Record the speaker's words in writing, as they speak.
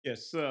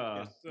Yes,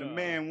 sir. The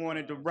man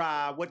wanted to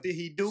ride. What did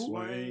he do?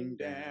 Swing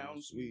down,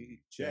 sweet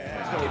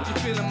jazz. If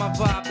you feeling my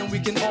vibe, then we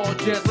can all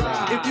just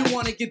ride. If you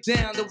wanna get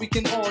down, then we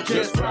can all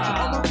just ride.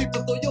 All my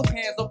people, throw your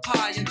hands up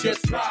high and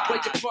just ride.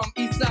 Where you from,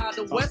 east side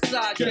to west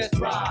side, just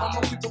ride.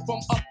 All my people from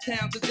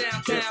uptown to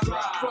downtown,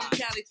 from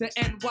Cali to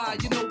NY,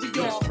 you know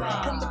we all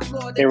from the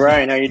Florida. Hey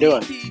Ryan, how you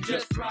doing?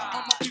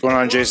 What's going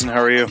on, Jason?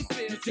 How are you?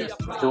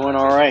 Doing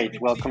all right.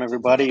 Welcome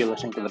everybody. You're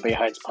listening to the Bay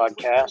Heights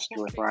podcast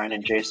with Ryan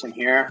and Jason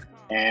here.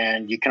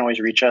 And you can always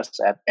reach us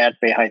at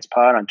Bay Heights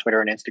Pod on Twitter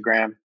and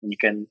Instagram. And you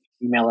can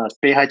email us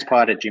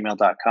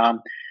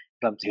bayheightspod@gmail.com.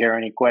 Love to hear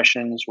any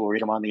questions. We'll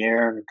read them on the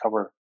air and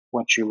cover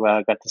what you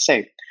got to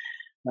say.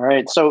 All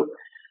right. So,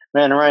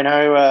 man, Ryan,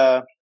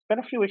 it's been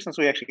a few weeks since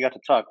we actually got to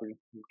talk. We're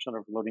sort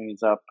of loading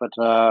these up. But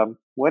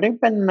what have you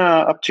been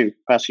up to the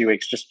past few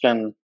weeks? Just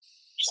the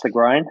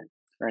grind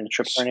or any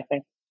trips or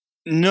anything?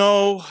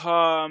 No,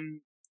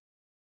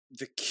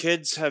 the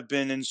kids have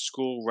been in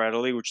school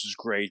readily, which is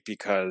great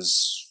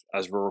because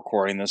as we're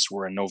recording this,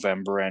 we're in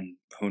November, and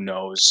who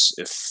knows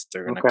if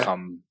they're going to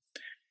come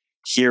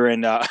here.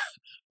 And I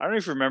don't know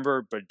if you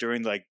remember, but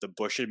during like the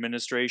Bush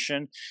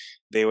administration,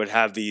 they would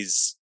have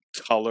these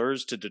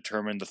colors to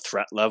determine the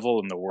threat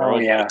level in the world. Oh,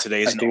 yeah, like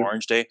today's an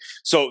orange day.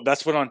 So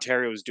that's what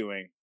Ontario is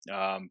doing.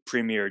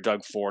 Premier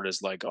Doug Ford is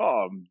like,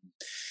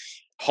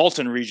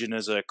 Halton region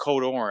is a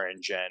code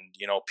orange, and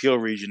Peel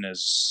region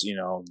is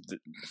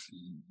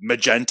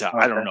magenta. Okay.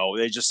 I don't know.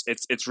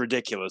 It's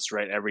ridiculous,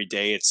 right? Every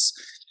day it's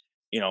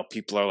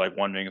people are like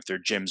wondering if their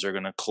gyms are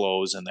going to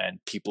close, and then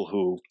people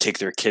who take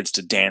their kids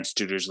to dance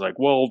studios are like,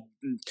 well,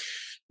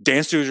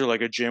 dance studios are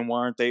like a gym. Why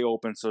aren't they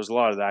open? So there's a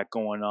lot of that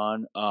going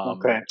on.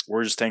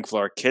 We're just thankful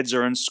our kids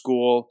are in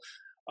school.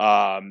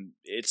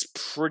 It's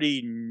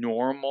pretty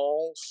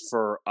normal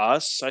for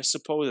us, I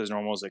suppose, as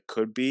normal as it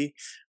could be.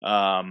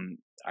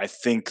 I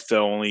think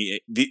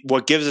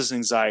what gives us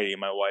anxiety,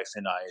 my wife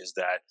and I, is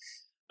that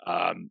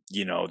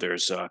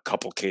there's a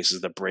couple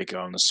cases that break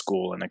out in the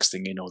school, and next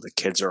thing you know, the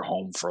kids are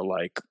home for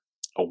like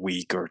a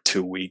week or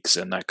 2 weeks,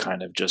 and that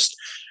kind of just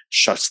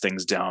shuts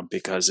things down,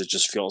 because it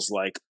just feels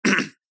like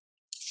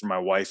for my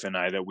wife and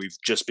I that we've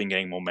just been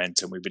getting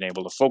momentum. We've been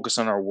able to focus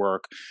on our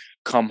work,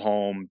 come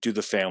home, do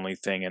the family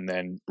thing, and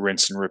then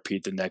rinse and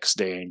repeat the next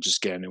day and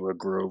just get into a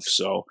groove.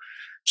 So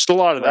just a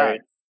lot of that.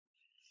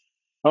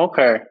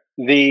 Okay.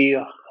 The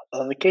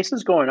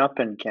cases going up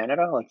in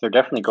Canada, like they're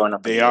definitely going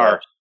up. They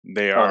are.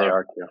 They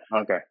are too.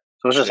 Okay.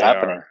 So it's just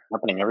happening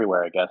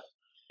everywhere, I guess.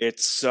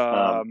 It's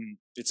a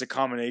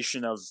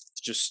combination of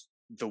just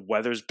the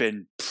weather's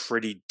been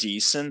pretty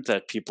decent,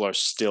 that people are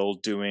still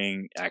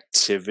doing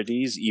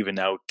activities even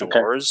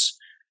outdoors. Okay.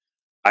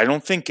 I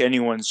don't think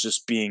anyone's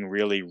just being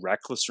really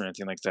reckless or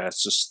anything like that.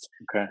 It's just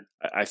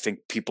I think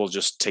people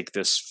just take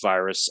this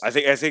virus. I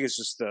think it's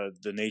just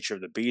the nature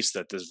of the beast,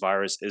 that this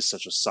virus is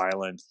such a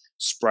silent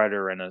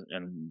spreader and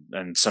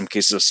in some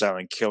cases a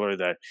silent killer,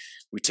 that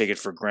we take it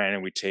for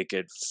granted.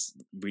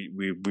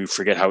 We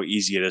forget how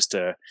easy it is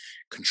to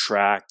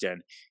contract.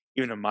 And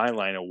even in my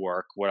line of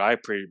work, what I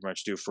pretty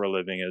much do for a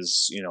living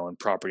is, in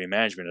property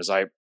management, is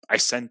I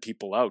send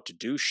people out to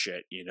do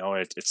shit.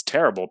 It's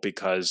terrible,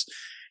 because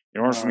in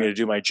order for me to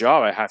do my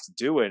job, I have to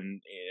do it.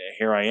 And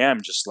here I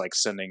am, just like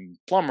sending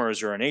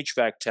plumbers or an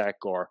HVAC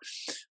tech or,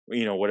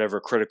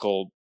 whatever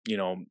critical,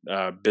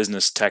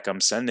 business tech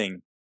I'm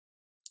sending.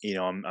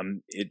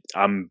 I'm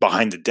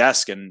behind the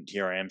desk, and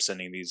here I am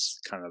sending these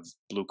kind of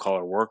blue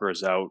collar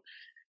workers out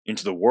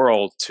into the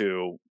world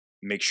to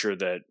make sure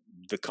that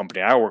the company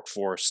I work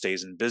for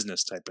stays in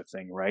business, type of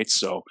thing, right?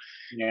 So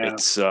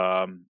it's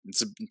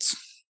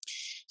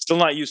still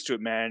not used to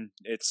it, man.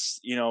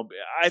 It's,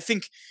 I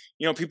think,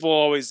 people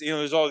always,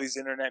 there's all these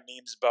internet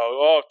memes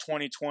about,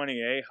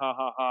 2020, ha,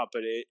 ha, ha.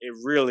 But it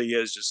really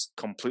is just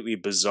completely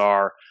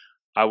bizarre.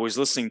 I was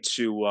listening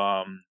to,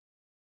 I'm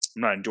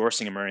not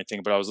endorsing him or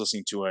anything, but I was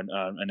listening to an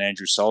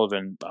Andrew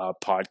Sullivan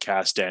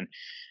podcast, and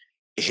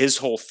his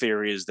whole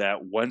theory is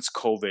that once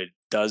COVID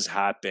does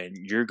happen,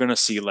 you're going to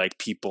see like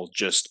people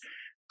just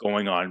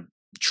going on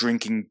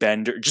drinking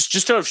bender,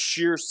 just out of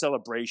sheer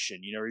celebration.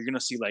 You're going to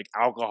see like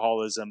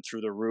alcoholism through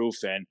the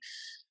roof and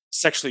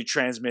sexually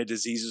transmitted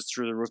diseases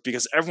through the roof,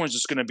 because everyone's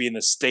just going to be in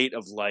a state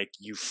of like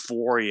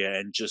euphoria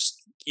and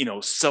just,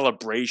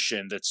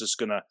 celebration. That's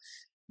just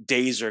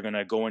days are going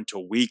to go into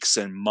weeks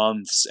and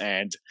months.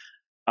 And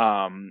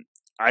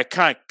I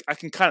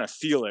can kind of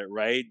feel it,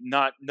 right?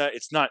 Not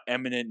it's not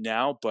imminent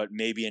now, but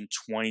maybe in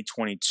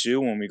 2022,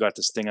 when we got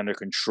this thing under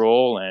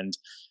control, and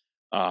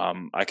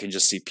I can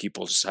just see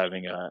people just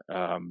having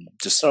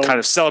kind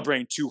of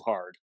celebrating too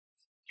hard.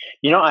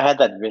 I had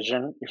that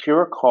vision. If you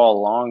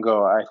recall, long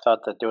ago, I thought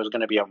that there was going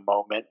to be a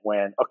moment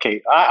when,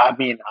 I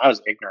mean, I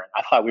was ignorant.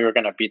 I thought we were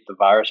going to beat the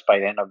virus by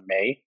the end of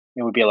May.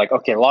 It would be like,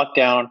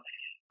 lockdown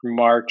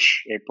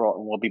March, April,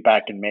 and we'll be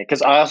back in May.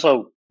 Because I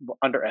also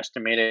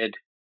underestimated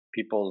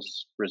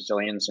people's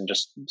resilience and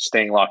just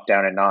staying locked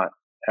down and not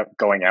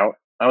going out.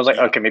 I was like,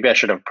 maybe I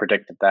should have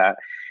predicted that.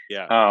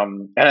 Yeah.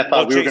 And I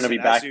thought we were going to be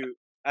back.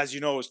 As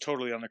you know, it was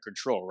totally under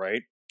control,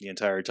 right? The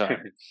entire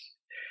time.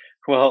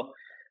 Well,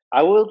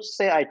 I will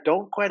say I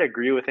don't quite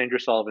agree with Andrew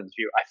Sullivan's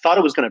view. I thought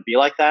it was going to be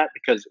like that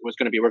because it was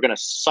going to be we're going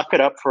to suck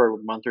it up for a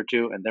month or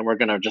two and then we're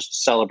going to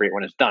just celebrate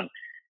when it's done.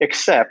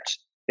 Except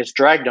it's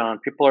dragged on.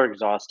 People are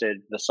exhausted.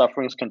 The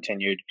suffering's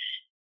continued.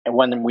 And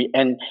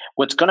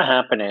what's going to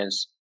happen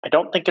is I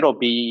don't think it'll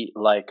be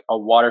like a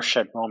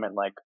watershed moment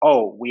like,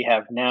 oh, we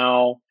have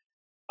now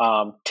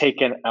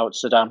taken out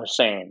Saddam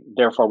Hussein,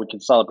 therefore we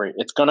can celebrate.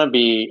 It's going to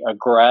be a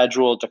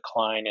gradual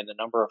decline in the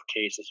number of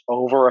cases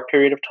over a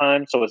period of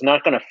time. So it's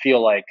not going to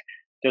feel like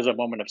there's a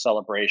moment of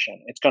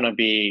celebration. It's going to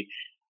be,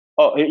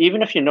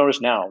 even if you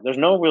notice now, there's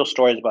no real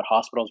stories about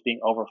hospitals being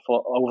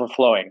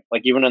overflowing,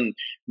 like even in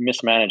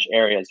mismanaged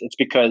areas. It's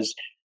because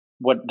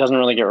what doesn't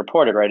really get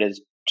reported, right,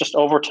 is just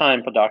over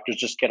time, the doctors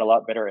just get a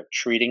lot better at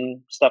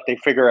treating stuff. They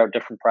figure out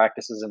different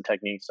practices and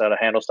techniques how to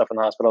handle stuff in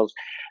the hospitals.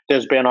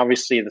 There's been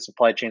obviously the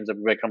supply chains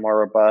have become more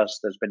robust.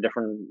 There's been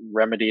different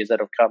remedies that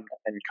have come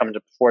to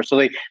before, so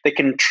they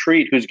can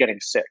treat who's getting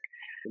sick.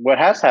 What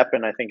has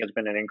happened, I think, has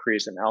been an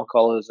increase in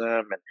alcoholism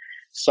and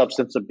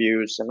substance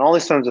abuse and all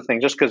these kinds of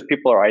things. Just because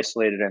people are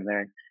isolated in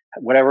there,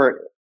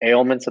 whatever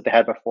ailments that they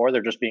had before,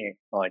 they're just being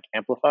like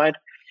amplified,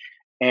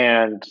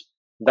 and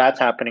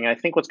that's happening. I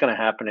think what's going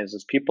to happen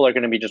is people are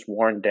going to be just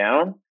worn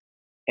down,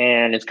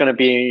 and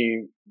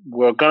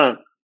we're going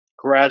to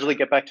gradually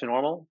get back to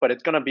normal, but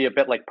it's going to be a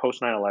bit like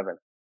post 9/11.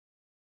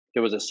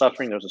 There was a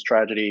suffering, there was a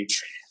tragedy,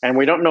 and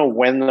we don't know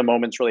when the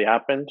moments really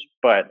happened,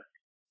 and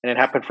it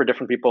happened for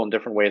different people in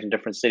different ways in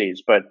different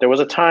cities. But there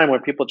was a time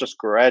when people just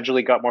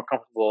gradually got more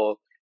comfortable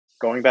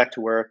going back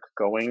to work,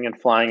 going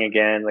and flying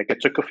again. Like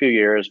it took a few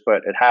years, but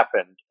it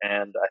happened.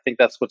 And I think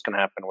that's what's going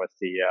to happen with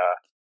the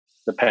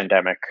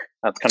pandemic.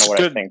 That's kind of what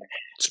I think.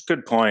 It's a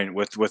good point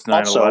with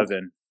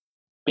 9/11.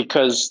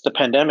 Because the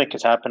pandemic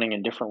is happening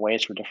in different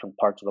ways for different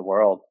parts of the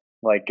world.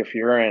 Like if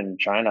you're in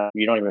China,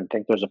 you don't even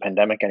think there's a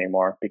pandemic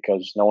anymore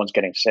because no one's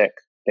getting sick.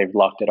 They've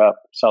locked it up.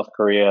 South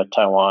Korea,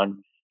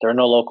 Taiwan, there are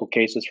no local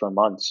cases for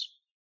months,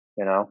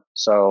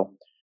 So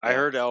I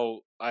heard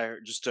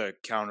just to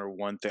counter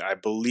one thing, I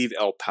believe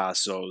El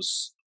Paso,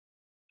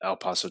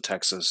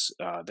 Texas,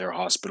 their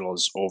hospital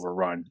is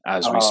overrun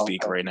as we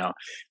speak right now.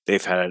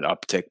 They've had an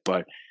uptick,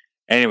 but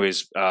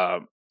anyways,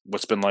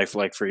 what's been life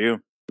like for you?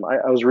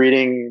 I was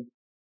reading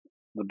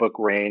the book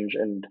Range,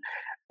 and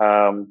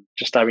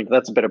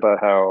that's a bit about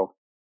how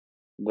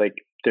like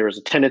there is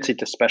a tendency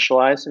to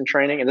specialize in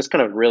training, and this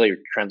kind of really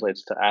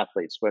translates to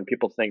athletes. When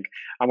people think,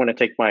 I'm going to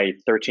take my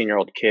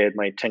 13-year-old kid,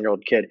 my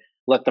 10-year-old kid,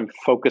 let them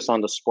focus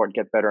on the sport,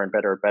 get better and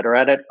better and better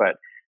at it. But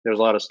there's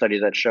a lot of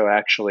studies that show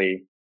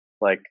actually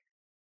like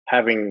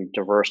having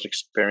diverse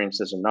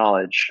experiences and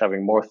knowledge,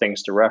 having more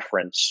things to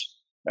reference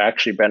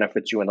actually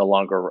benefits you in the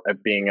longer,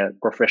 being a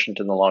proficient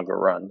in the longer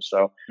run.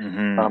 So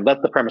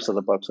that's the premise of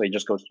the book. So he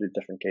just goes through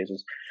different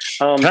cases.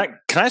 Can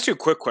I ask you a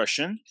quick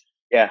question?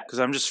 Yeah. Because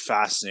I'm just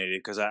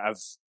fascinated because I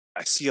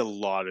see a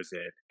lot of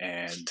it,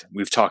 and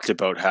we've talked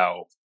about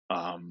how,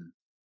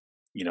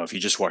 if you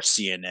just watch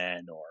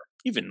CNN or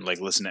even like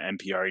listen to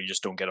NPR, you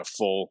just don't get a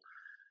full,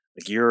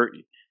 like you're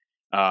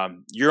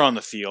on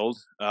the field,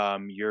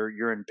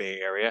 you're in Bay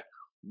Area.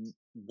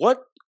 What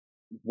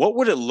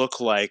would it look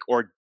like,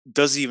 or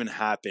does it even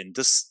happen?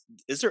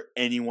 Is there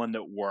anyone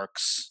that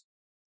works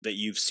that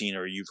you've seen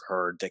or you've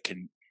heard that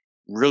can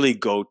really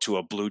go to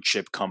a blue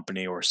chip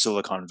company or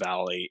Silicon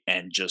Valley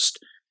and just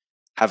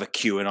have a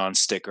QAnon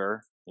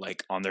sticker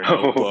like on their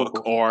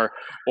notebook or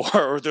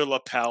their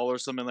lapel or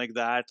something like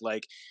that?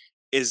 Like,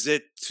 is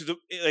it to the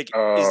like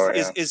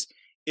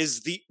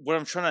is the what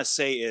I'm trying to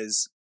say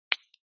is,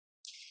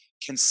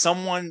 can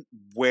someone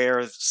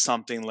wear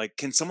something like,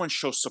 can someone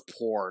show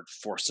support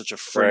for such a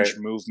fringe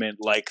movement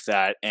like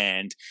that,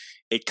 and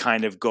it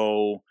kind of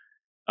go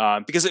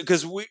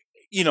because we,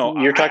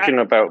 you're talking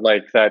about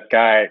like that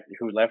guy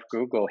who left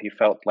Google. He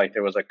felt like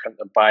there was a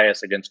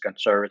bias against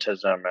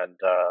conservatism,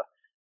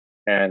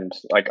 and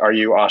like, are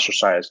you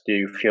ostracized? Do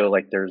you feel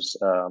like there's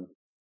an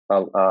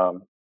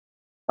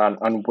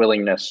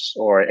unwillingness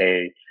or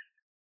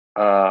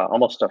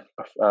almost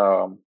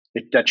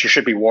that you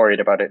should be worried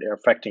about it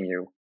affecting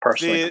you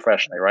personally,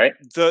 professionally, right?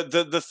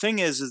 The thing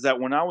is that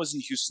when I was in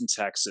Houston,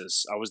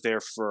 Texas, I was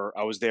there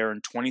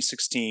in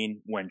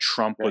 2016 when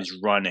Trump was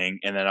running,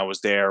 and then I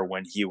was there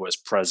when he was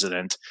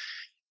president.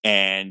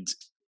 And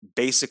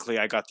basically,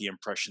 I got the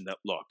impression that,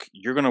 look,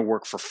 you're going to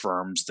work for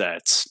firms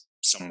that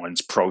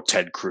someone's pro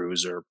Ted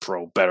Cruz or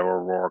pro Beto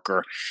O'Rourke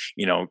or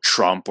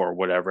Trump or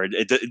whatever.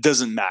 It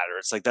doesn't matter.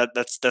 It's like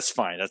that's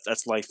fine.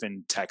 That's life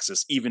in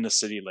Texas, even a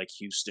city like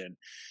Houston.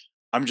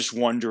 I'm just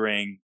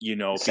wondering,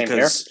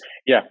 because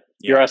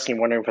you're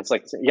wondering if it's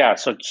like,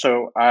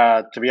 So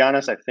to be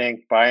honest, I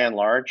think by and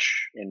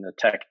large in the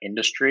tech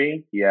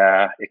industry,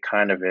 it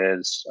kind of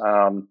is.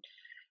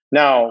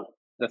 Now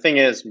the thing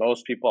is,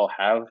 most people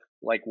have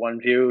like one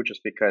view,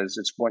 just because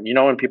it's one.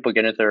 When people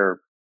get into their,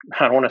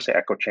 I don't want to say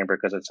echo chamber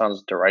because it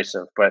sounds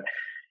derisive, but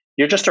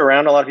you're just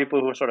around a lot of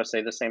people who sort of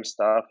say the same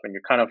stuff, and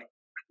you're kind of.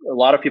 A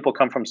lot of people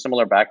come from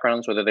similar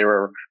backgrounds, whether they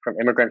were from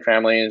immigrant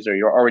families or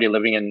you're already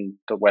living in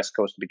the West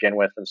Coast to begin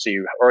with, and so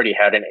you already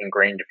had an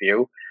ingrained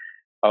view.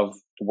 of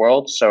the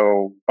world.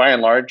 So by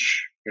and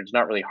large, it's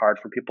not really hard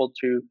for people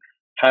to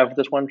have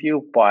this one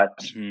view, but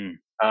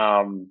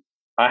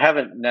I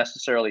haven't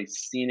necessarily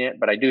seen it,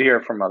 but I do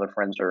hear from other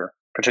friends or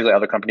particularly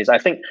other companies. I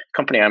think the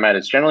company I'm at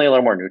is generally a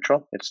little more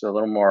neutral. It's a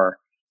little more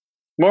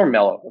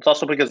mellow. It's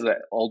also because of the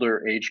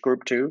older age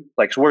group too.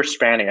 Like, so we're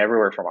spanning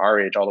everywhere from our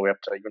age all the way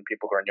up to even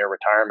people who are near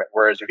retirement.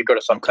 Whereas if you go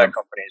to some tech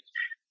companies,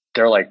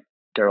 they're like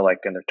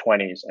in their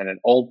 20s, and an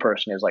old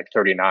person is like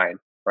 39,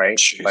 right?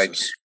 Jesus. Like,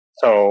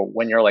 so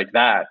when you're like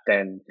that,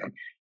 then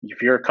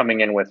if you're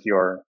coming in with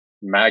your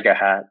MAGA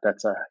hat,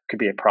 could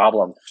be a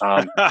problem.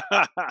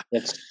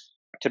 It's,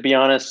 to be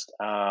honest,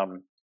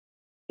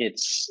 it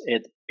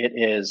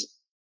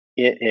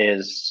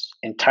is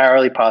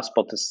entirely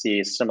possible to see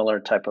a similar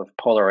type of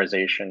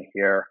polarization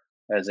here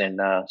as in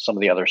some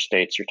of the other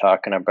states you're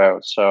talking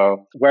about.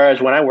 So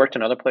whereas when I worked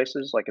in other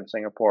places, like in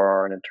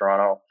Singapore and in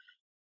Toronto,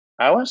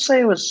 I would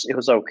say it was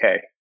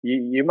okay.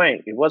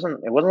 It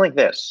wasn't like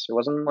this. It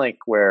wasn't like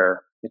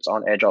where it's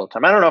on edge all the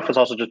time. I don't know if it's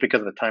also just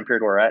because of the time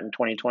period we're at in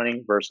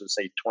 2020 versus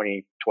say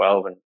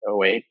 2012 and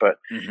 08, but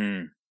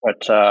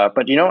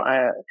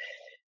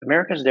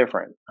America's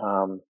different.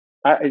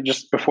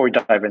 Just before we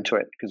dive into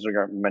it, because we're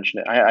going to mention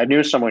it, I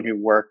knew someone who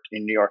worked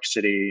in New York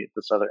City,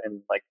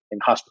 in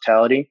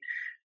hospitality,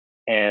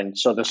 and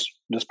so this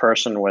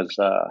person was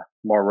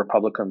more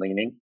Republican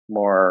leaning,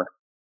 more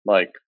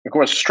like, of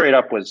course, straight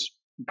up was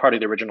part of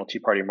the original Tea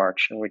Party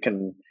march, and we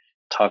can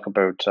talk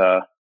about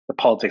the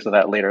politics of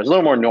that later. It's a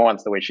little more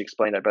nuanced the way she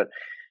explained it, but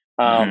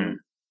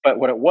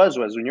what it was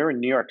when you're in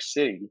New York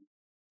City,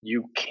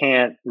 you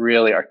can't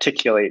really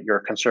articulate your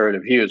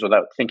conservative views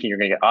without thinking you're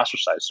going to get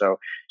ostracized. So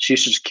she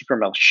used to just keep her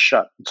mouth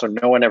shut. So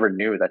no one ever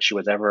knew that she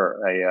was ever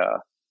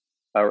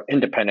a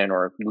independent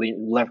or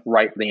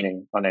right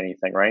leaning on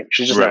anything, right?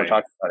 She just never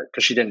talked about it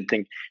because she didn't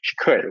think she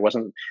could. It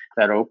wasn't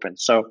that open.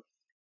 So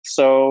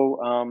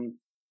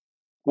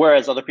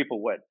whereas other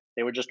people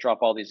they would just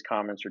drop all these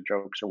comments or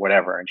jokes or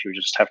whatever, and she would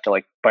just have to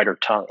like bite her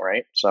tongue,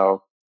 right?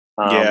 So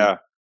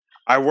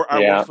I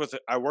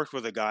worked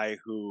with a guy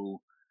who,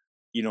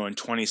 in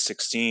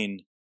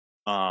 2016,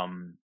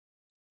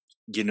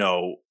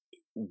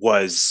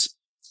 was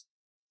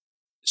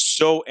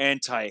so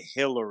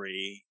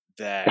anti-Hillary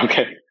that,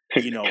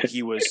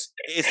 he was,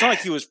 it's not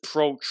like he was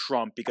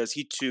pro-Trump, because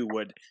he too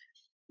would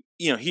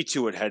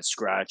head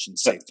scratch and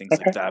say things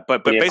like that.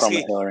 But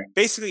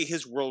basically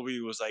his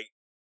worldview was like,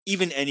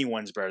 even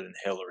anyone's better than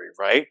Hillary,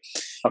 right?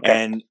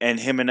 Okay.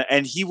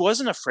 And he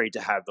wasn't afraid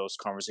to have those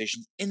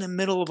conversations in the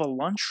middle of a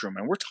lunchroom,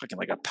 and we're talking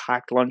like a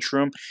packed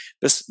lunchroom.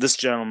 This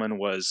gentleman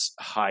was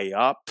high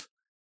up.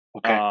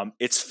 Okay.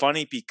 It's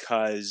funny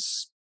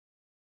because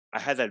I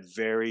had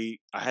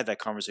that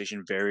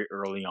conversation very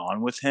early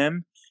on with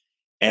him,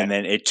 and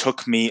then it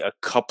took me a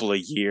couple of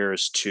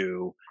years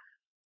to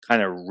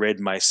kind of rid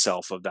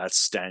myself of that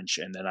stench,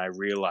 and then I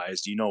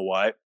realized, you know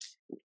what?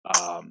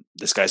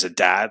 This guy's a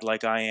dad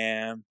like I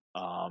am.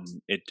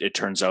 It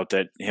turns out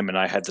that him and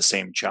I had the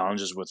same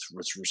challenges with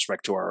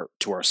respect to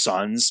our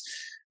sons,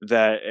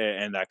 that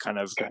kind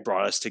of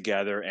brought us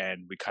together,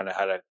 and we kind of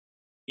had a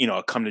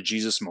come to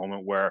Jesus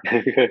moment where,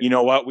 you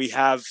know what, we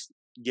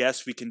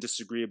can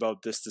disagree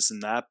about this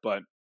and that,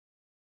 but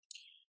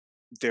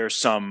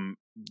there's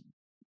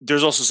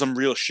also some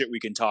real shit we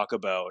can talk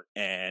about,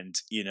 and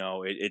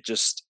it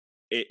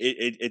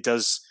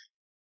does.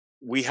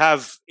 We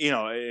have,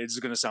 it's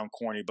going to sound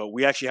corny, but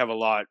we actually have a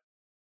lot,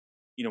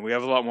 we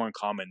have a lot more in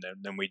common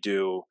than we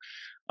do,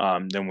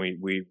 than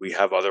we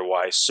have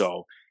otherwise.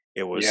 So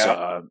it was,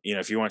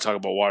 if you want to talk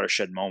about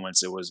watershed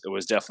moments, it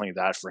was definitely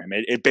that for him.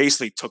 It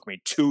basically took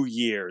me 2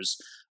 years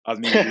of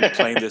me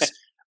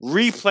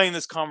replaying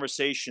this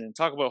conversation and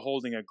talk about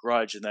holding a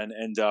grudge, and then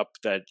end up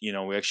that,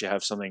 we actually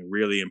have something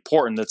really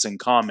important that's in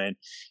common.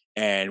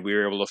 And we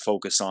were able to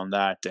focus on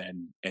that,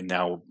 and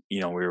now,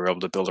 we were able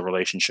to build a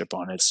relationship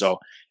on it. So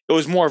it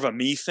was more of a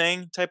me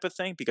thing type of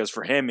thing, because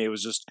for him, it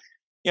was just,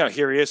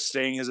 here he is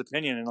saying his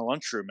opinion in a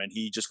lunchroom, and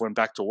he just went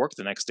back to work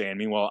the next day. And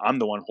meanwhile, I'm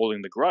the one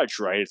holding the grudge,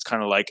 right? It's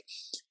kind of like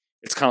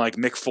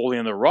Mick Foley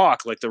and The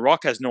Rock. Like, The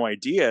Rock has no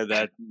idea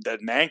that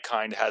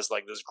Mankind has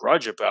like this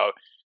grudge about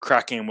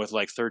cracking him with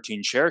like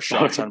 13 chair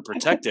shots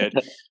unprotected.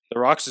 The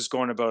Rock's just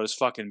going about his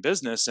fucking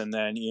business, and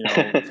then,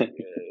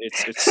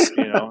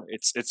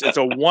 it's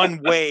a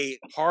one-way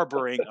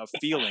harboring of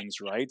feelings,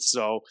 right?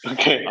 So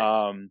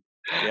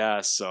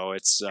so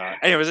it's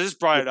anyways, I just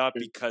brought it up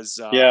because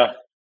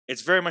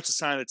it's very much a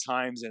sign of the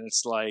times, and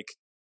it's like,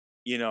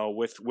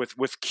 with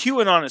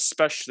QAnon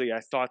especially, I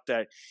thought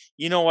that,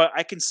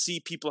 I can see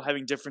people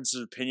having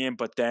differences of opinion,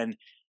 but then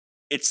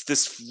it's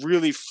this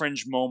really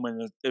fringe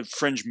movement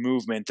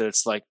that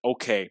it's like,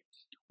 okay,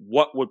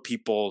 what would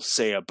people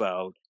say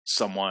about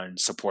someone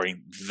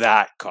supporting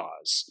that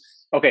cause?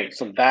 Okay,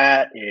 so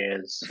that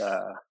is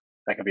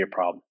that could be a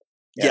problem.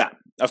 Yeah,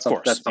 of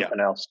course. That's something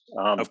else.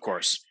 Of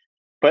course.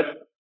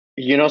 But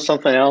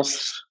something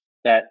else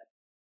that,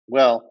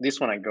 at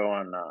least when I go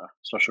on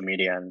social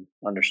media and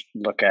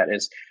look at,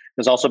 is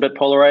also a bit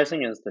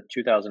polarizing, is the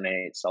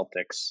 2008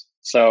 Celtics.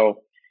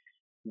 So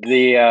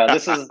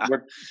This is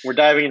we're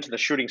diving into the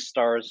Shooting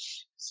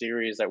Stars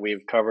series that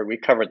we've covered. We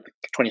covered the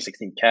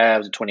 2016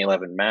 Cavs, the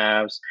 2011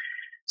 Mavs.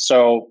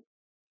 So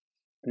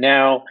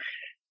now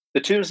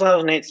the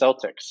 2008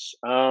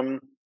 Celtics.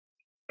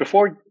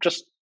 Before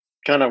just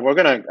kind of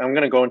I'm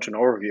gonna go into an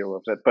overview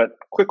of it. But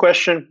quick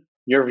question,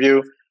 your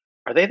view: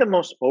 are they the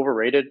most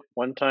overrated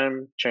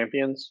one-time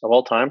champions of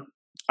all time?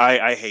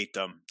 I hate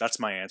them.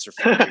 That's my answer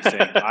for everything.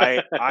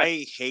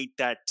 I hate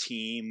that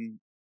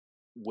team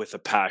with a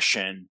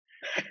passion.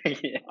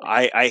 Yeah.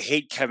 I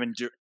hate Kevin.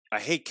 I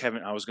hate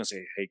Kevin. I was gonna say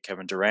I hate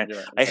Kevin Durant.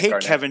 I hate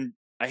Garnett. Kevin.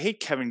 I hate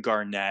Kevin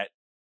Garnett.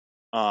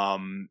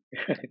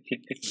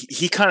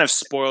 He kind of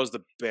spoils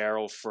the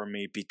barrel for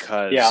me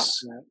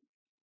because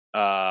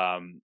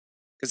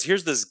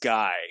here's this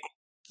guy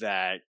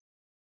that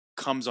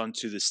comes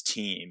onto this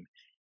team,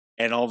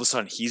 and all of a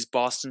sudden he's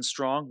Boston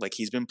strong. Like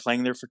he's been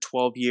playing there for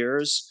 12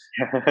 years.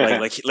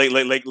 like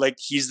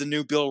he's the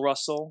new Bill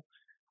Russell.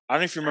 I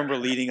don't know if you remember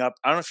leading up.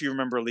 I don't know if you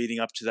remember leading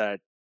up to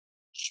that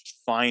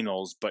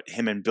finals, but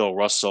him and Bill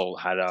Russell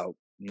had a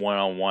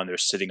one-on-one. They're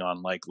sitting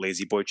on like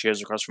lazy boy chairs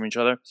across from each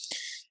other,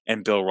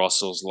 and Bill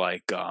Russell's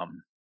like,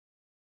 Kevin,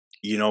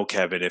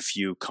 if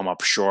you come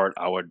up short,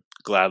 I would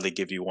gladly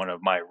give you one of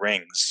my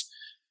rings.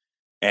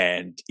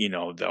 And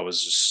that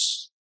was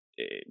just,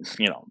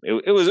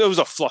 it was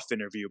a fluff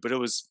interview, but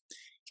here's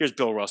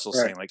Bill Russell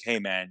saying like, hey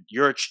man,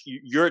 you're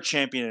a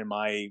champion in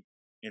my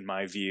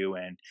view,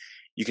 and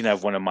you can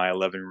have one of my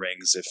 11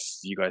 rings if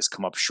you guys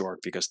come up short,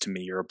 because to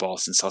me, you're a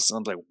Boston Celtics.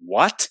 I'm like,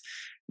 what?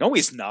 No,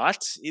 he's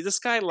not. This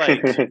guy,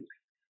 like,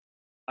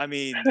 I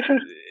mean,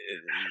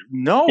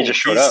 no. He just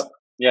showed up.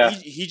 Yeah.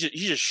 He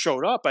just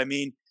showed up. I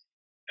mean,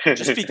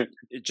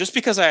 just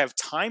because I have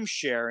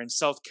timeshare in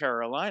South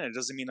Carolina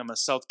doesn't mean I'm a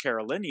South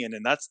Carolinian.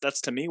 And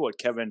that's to me what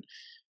Kevin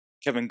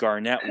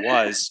Garnett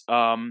was.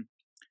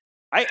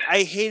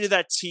 I hated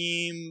that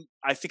team.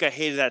 I think I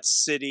hated that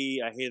city.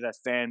 I hated that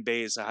fan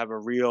base. I have a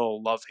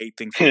real love-hate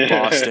thing for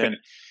Boston.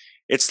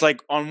 It's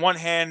like, on one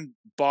hand,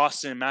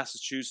 Boston and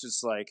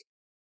Massachusetts, like,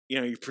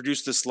 you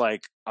produce this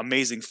like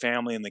amazing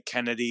family in the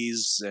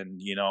Kennedys, and,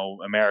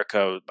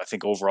 America, I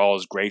think overall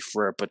is great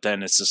for it. But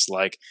then it's just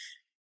like,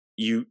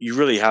 you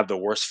really have the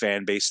worst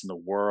fan base in the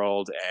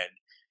world, and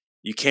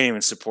you can't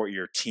even support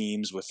your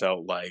teams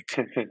without like,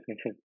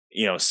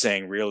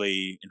 saying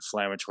really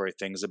inflammatory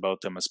things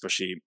about them,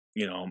 especially,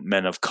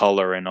 men of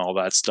color and all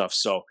that stuff.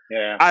 So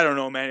yeah. I don't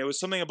know, man. It was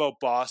something about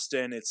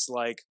Boston. It's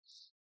like,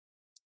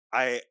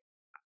 I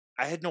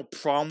had no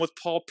problem with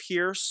Paul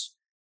Pierce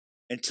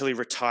until he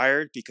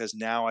retired, because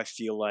now I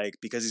feel like,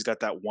 because he's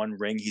got that one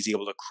ring, he's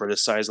able to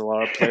criticize a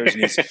lot of players,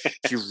 and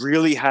he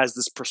really has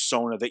this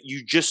persona that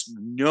you just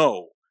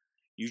know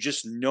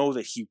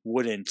that he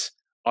wouldn't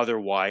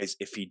otherwise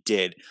if he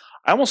did.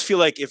 I almost feel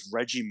like if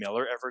Reggie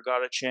Miller ever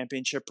got a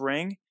championship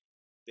ring,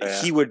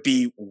 he would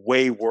be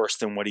way worse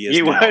than what he is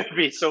now. He would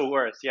be so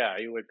worse. Yeah,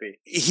 he would be.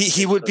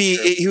 He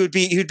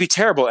would be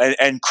terrible.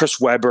 And Chris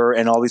Webber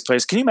and all these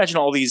players. Can you imagine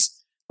all these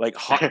like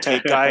hot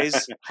take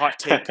guys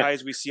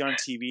we see on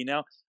TV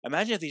now?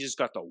 Imagine if they just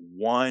got the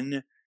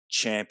one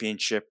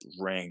championship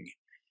ring,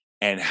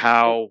 and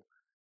how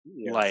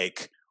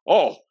like,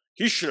 oh,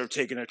 he should have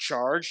taken a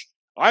charge.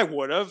 I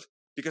would have,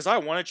 because I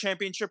won a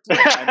championship ring.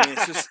 I mean,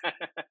 it's just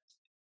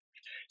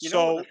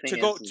so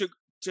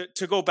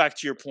to go back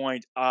to your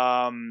point.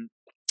 Are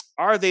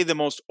they the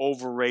most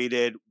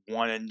overrated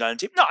one and done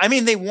team? No, I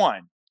mean, they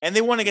won. And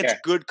they won against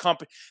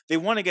They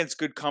won against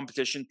good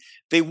competition.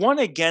 They won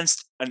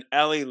against an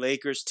LA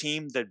Lakers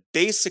team that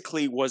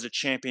basically was a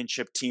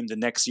championship team the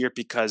next year,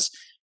 because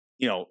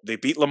they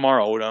beat Lamar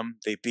Odom,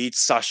 they beat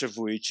Sasha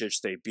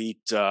Vujic, they beat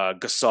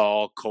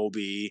Gasol,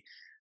 Kobe.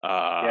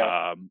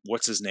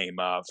 What's his name?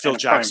 Phil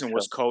Jackson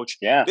was coach.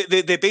 Yeah,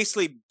 they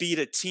basically beat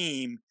a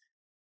team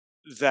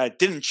that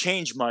didn't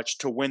change much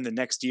to win the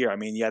next year. I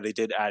mean, yeah, they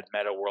did add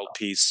Meta World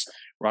Peace.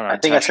 I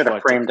think I should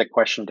have framed the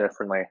question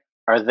differently.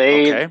 Are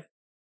they,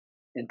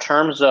 in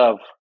terms of,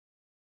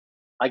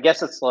 I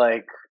guess it's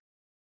like,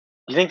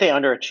 do you think they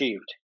underachieved?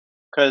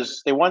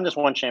 Because they won this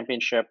one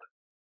championship,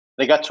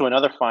 they got to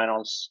another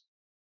finals,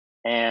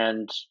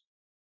 and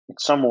in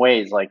some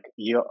ways, like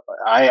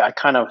I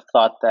kind of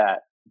thought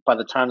that by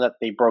the time that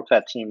they broke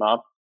that team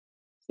up,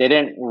 they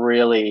didn't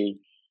really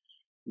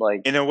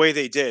like. In a way,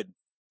 they did.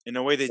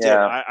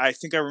 I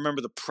think I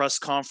remember the press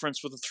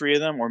conference with the three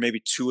of them, or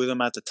maybe two of them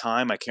at the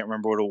time. I can't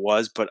remember what it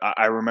was, but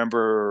I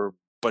remember a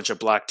bunch of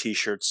black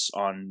T-shirts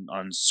on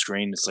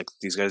screen. It's like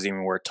these guys didn't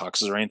even wear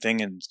tuxes or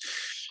anything, and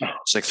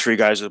it's like three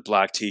guys with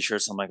black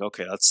T-shirts. I'm like,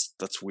 okay,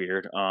 that's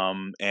weird.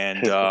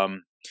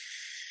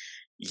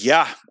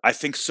 Yeah, I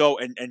think so.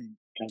 And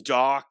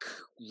Doc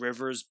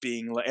Rivers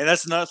being, and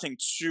that's another thing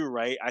too,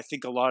 right? I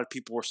think a lot of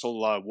people were sold a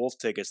lot of Wolf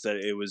tickets that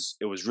it was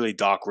really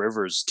Doc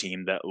Rivers'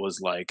 team that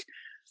was like,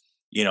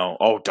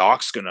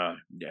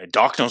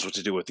 Doc knows what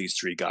to do with these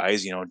three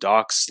guys.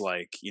 Doc's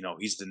like,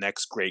 he's the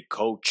next great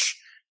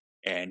coach,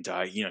 and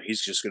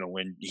he's just going to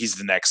win. He's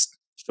the next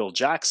Phil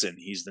Jackson.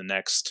 He's the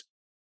next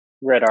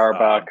Red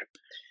Auerbach.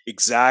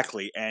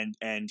 Exactly. And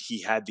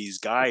he had these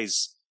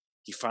guys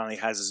he finally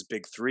has his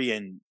big three,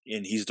 and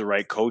he's the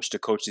right coach to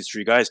coach these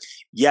three guys.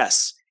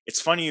 Yes,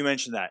 it's funny you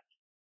mentioned that.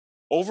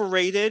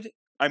 Overrated.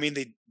 I mean,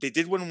 they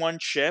did win one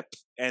chip,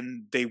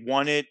 and they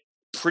won it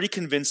pretty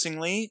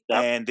convincingly,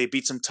 and they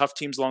beat some tough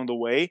teams along the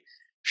way.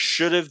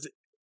 Should have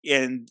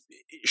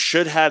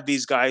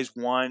these guys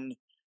won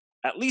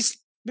at least,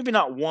 maybe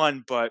not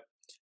one, but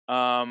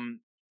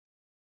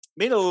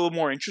made it a little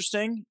more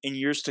interesting in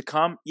years to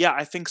come. Yeah,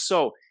 I think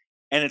so.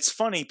 And it's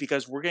funny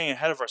because we're getting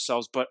ahead of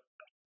ourselves, but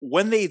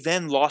when they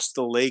then lost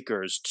the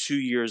Lakers 2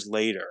 years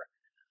later,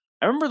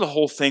 I remember the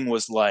whole thing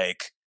was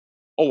like,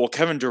 oh, well,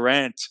 Kevin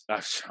Durant,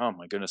 oh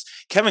my goodness,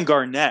 Kevin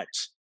Garnett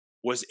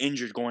was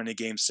injured going to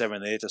Game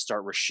 7. They had to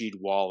start Rasheed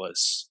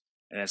Wallace.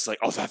 And it's like,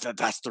 oh,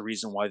 that's the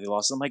reason why they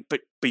lost. I'm like,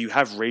 but you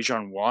have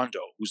Rajon Rondo,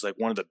 who's like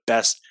one of the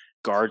best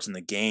guards in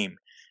the game.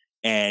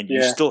 And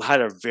you still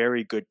had a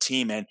very good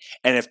team. And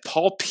if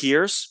Paul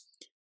Pierce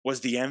was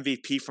the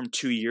MVP from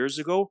 2 years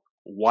ago,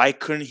 why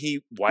couldn't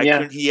he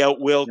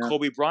outwill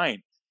Kobe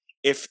Bryant?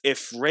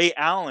 If Ray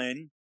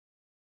Allen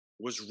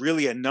was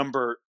really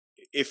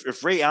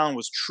if Ray Allen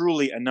was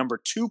truly a number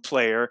 2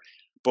 player,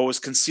 but was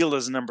concealed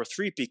as a number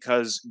 3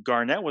 because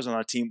Garnett was on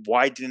the team,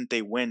 why didn't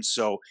they win?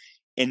 So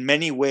in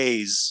many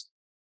ways,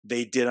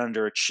 they did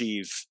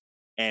underachieve.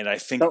 And I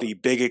think the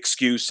big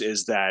excuse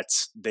is that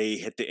they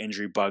hit the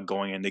injury bug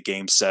going into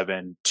Game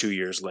 7 2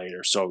 years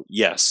later. So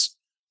yes.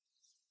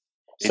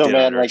 So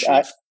man,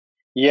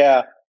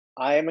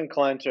 I am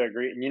inclined to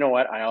agree. And you know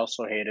what? I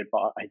also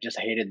just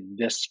hated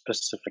this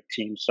specific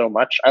team so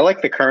much. I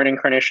like the current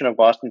incarnation of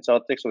Boston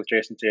Celtics with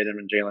Jason Tatum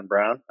and Jaylen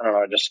Brown. I don't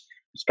know, just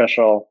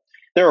special.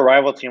 They're a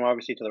rival team,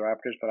 obviously, to the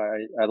Raptors, but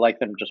I like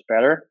them just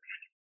better.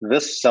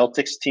 This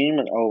Celtics team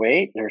in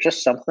 2008, there's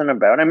just something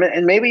about them.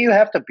 And maybe you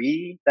have to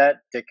be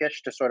that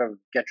dickish to sort of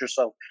get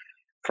yourself,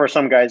 for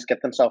some guys,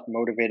 get themselves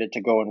motivated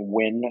to go and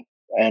win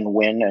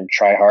and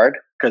try hard,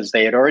 because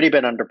they had already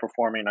been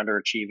underperforming,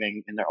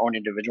 underachieving in their own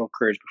individual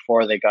careers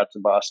before they got to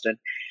Boston.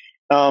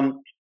 I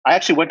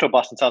actually went to a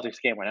Boston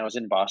Celtics game when I was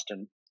in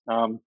Boston.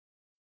 I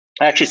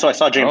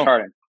saw James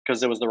Harden,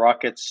 because it was the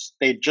Rockets.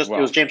 It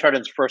was James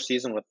Harden's first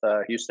season with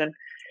Houston.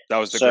 That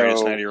was the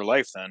greatest night of your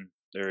life then.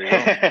 There you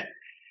go.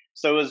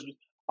 So it was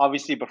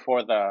obviously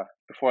before the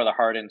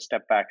Harden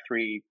step back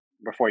three,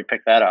 before he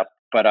picked that up.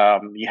 But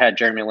you had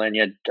Jeremy Lin,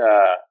 you had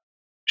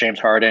James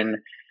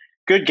Harden.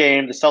 Good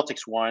game. The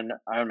Celtics won.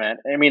 I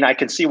mean, I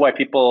can see why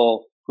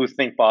people who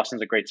think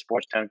Boston's a great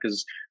sports town,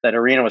 because that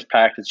arena was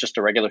packed. It's just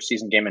a regular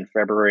season game in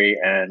February,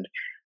 and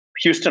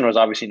Houston was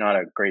obviously not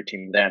a great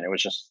team then. It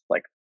was just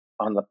like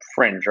on the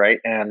fringe, right?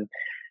 And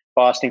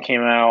Boston came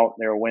out.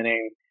 They were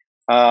winning.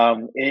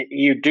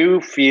 You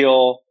do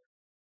feel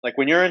like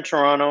when you're in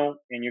Toronto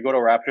and you go to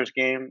a Raptors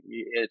game,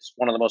 it's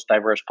one of the most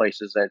diverse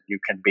places that you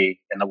can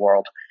be in the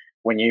world.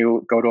 When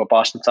you go to a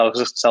Boston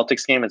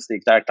Celtics game, it's the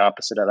exact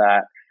opposite of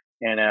that.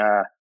 And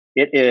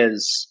it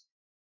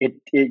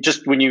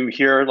just, when you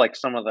hear like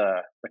some of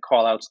the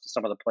call outs to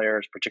some of the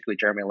players, particularly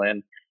Jeremy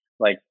Lin,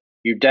 like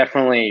you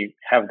definitely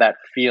have that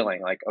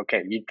feeling like,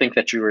 okay, you'd think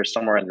that you were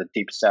somewhere in the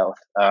deep South.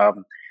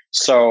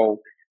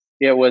 So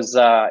it was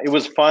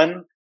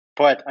fun.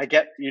 But I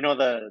get,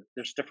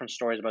 there's different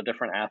stories about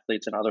different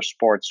athletes in other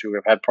sports who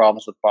have had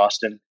problems with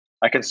Boston.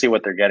 I can see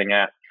what they're getting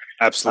at.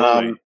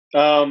 Absolutely.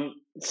 So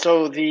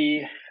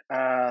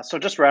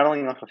just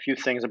rattling off a few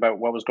things about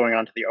what was going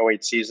on to the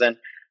 2008 season.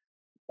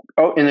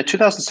 Oh, in the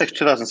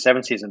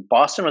 2006-2007 season,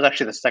 Boston was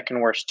actually the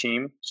second worst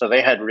team. So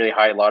they had really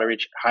high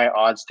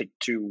odds to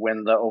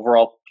win the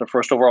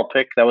first overall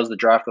pick. That was the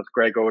draft with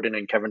Greg Oden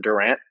and Kevin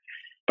Durant.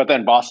 But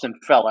then Boston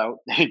fell out.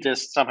 They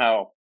just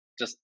somehow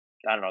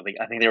I don't know.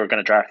 I think they were going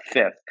to draft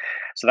 5th.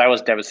 So that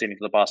was devastating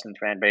to the Boston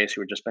fan base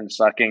who had just been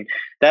sucking.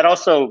 That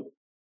also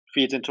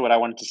feeds into what I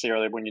wanted to say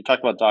earlier. When you talk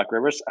about Doc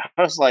Rivers,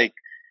 I was like,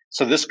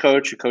 so this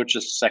coach who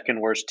coaches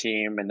second worst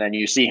team, and then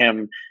you see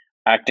him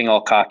acting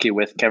all cocky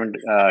with Kevin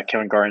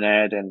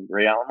Garnett and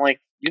Ray Allen. I'm like,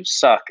 you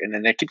suck. And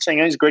then they keep saying,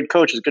 oh, he's a good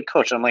coach.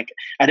 And I'm like,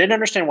 I didn't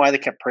understand why they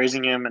kept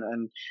praising him.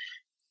 And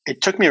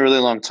it took me a really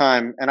long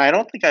time. And I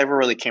don't think I ever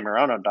really came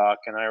around on Doc.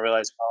 And I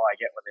realized, I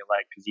get what they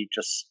like, because he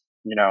just,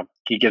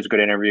 he gives good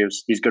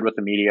interviews. He's good with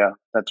the media.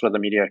 That's why the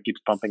media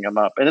keeps pumping him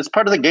up. And it's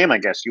part of the game, I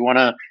guess. You want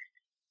to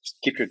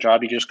keep your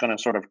job. You're just going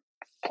to sort of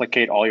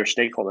placate all your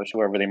stakeholders,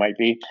 whoever they might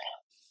be.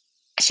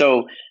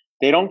 So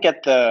they don't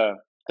get they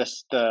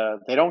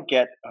don't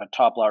get a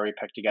top lottery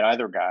pick to get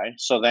either guy.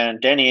 So then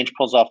Danny Ainge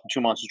pulls off the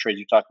 2 months of trades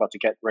you talked about to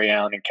get Ray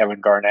Allen and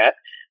Kevin Garnett,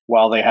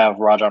 while they have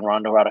Rajon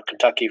Rondo out of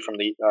Kentucky from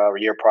the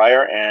year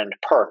prior, and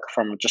Perk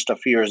from just a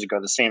few years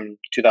ago, the same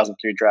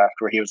 2003 draft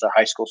where he was a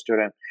high school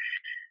student.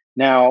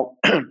 Now,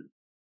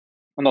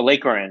 on the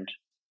Laker end,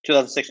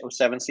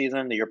 2006-07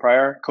 season, the year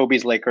prior,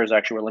 Kobe's Lakers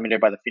actually were eliminated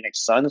by the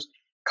Phoenix Suns.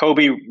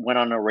 Kobe went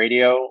on the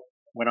radio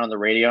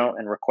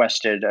and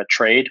requested a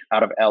trade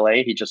out of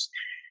LA. He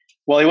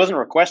wasn't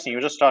requesting. He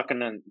was just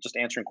talking and just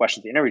answering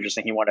questions in the interview, just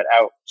saying he wanted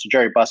out. So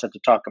Jerry Buss had to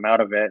talk him out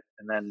of it,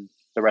 and then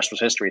the rest was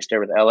history. He stayed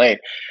with LA.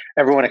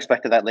 Everyone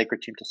expected that Laker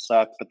team to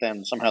suck, but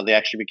then somehow they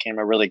actually became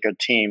a really good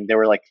team. They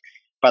were like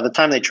by the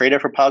time they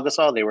traded for Pau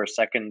Gasol, they were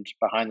second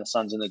behind the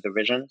Suns in the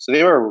division. So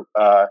they were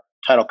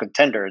title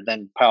contender.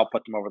 Then Pau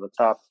put them over the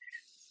top.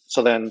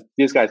 So then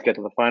these guys get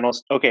to the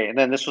finals. Okay, and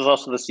then this was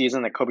also the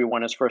season that Kobe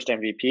won his first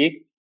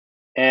MVP.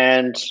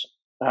 And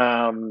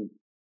now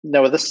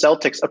with the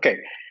Celtics, okay,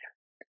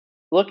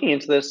 looking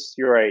into this,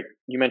 you're right.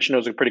 You mentioned it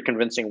was a pretty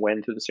convincing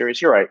win through the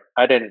series. You're right.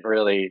 I didn't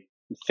really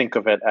think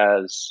of it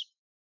as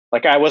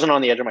like I wasn't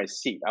on the edge of my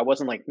seat. I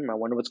wasn't like, I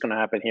wonder what's going to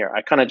happen here.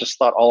 I kind of just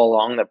thought all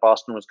along that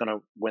Boston was going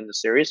to win the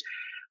series.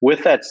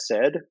 With that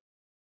said,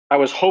 I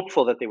was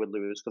hopeful that they would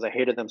lose because I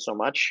hated them so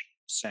much.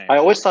 Same. I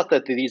always thought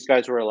that these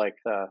guys were like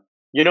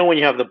when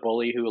you have the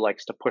bully who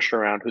likes to push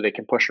around who they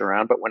can push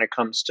around, but when it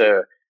comes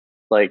to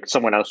like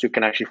someone else who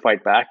can actually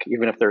fight back,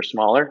 even if they're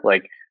smaller,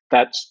 like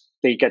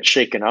they get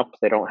shaken up.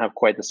 They don't have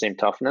quite the same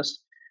toughness.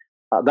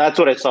 That's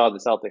what I saw of the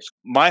Celtics.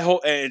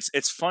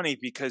 It's funny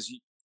because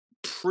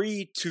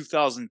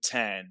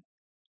pre-2010,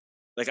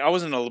 like I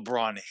wasn't a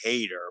LeBron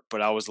hater,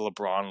 but I was a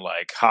LeBron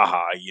like,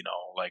 haha,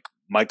 like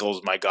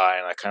Michael's my guy,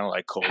 and I kind of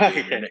like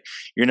Kobe.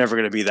 You're never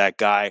gonna be that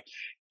guy.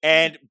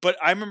 But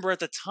I remember at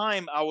the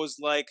time I was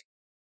like,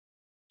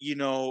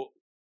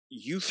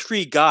 you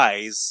three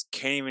guys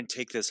can't even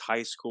take this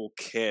high school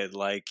kid.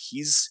 Like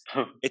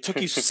it took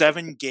you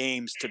 7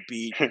 games to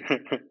beat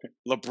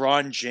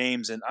LeBron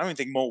James, and I don't even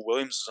think Mo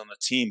Williams was on the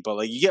team, but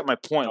like you get my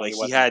point. No,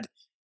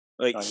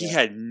 like he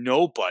had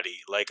nobody.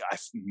 Like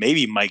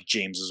maybe Mike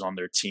James was on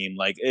their team.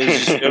 Like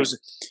it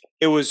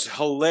was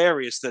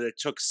hilarious that it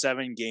took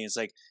 7 games.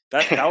 Like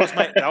that was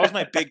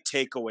my big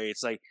takeaway.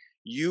 It's like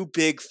you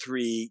big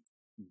three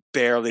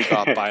barely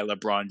got by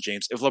LeBron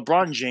James. If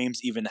LeBron James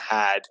even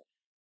had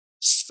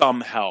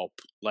some help,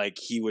 like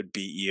he would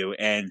beat you.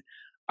 And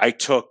I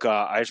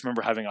just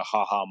remember having a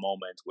haha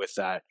moment with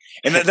that.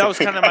 And that was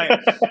kind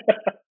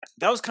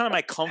of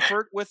my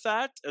comfort with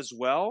that as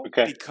well.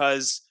 Okay.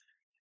 Because,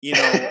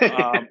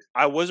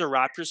 I was a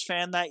Raptors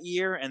fan that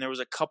year, and there was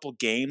a couple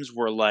games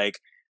where like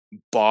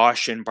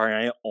Bosch and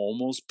Bargnani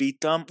almost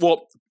beat them.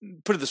 Well,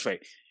 put it this way.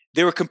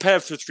 They were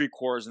competitive through 3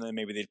 quarters, and then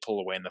maybe they'd pull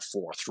away in the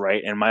 4th,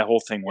 right? And my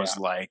whole thing was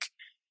like,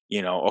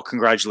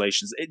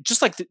 congratulations.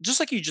 Just like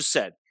you just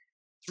said,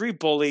 3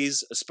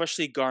 bullies,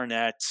 especially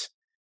Garnett,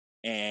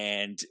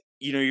 and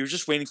you're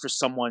just waiting for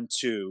someone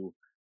to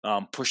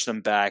push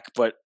them back.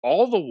 But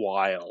all the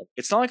while,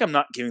 it's not like I'm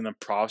not giving them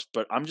props,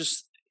 but I'm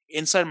just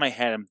inside my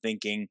head, I'm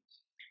thinking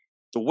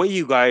the way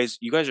you guys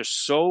are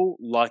so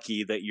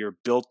lucky that you're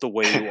built the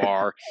way you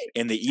are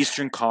in the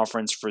Eastern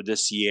Conference for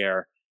this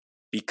year,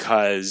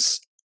 because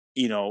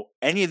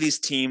any of these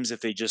teams, if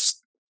they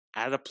just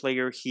add a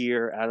player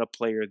here, add a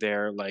player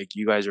there, like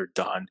you guys are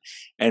done.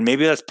 And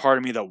maybe that's part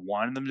of me that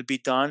wanted them to be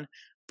done.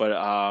 But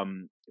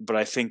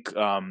I think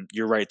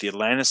you're right. The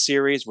Atlanta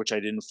series, which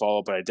I didn't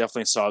follow, but I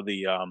definitely saw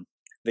the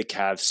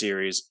Cavs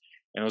series,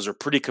 and those are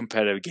pretty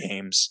competitive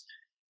games.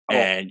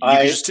 And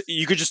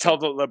you could just tell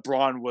that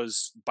LeBron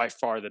was by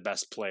far the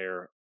best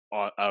player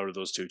out of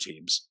those 2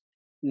 teams.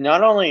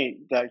 Not only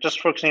that, just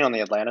focusing on the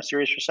Atlanta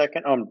series for a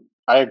second.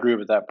 I agree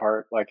with that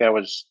part. Like that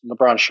was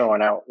LeBron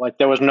showing out. Like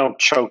there was no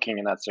choking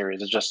in that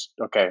series. It's just,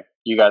 okay,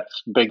 you got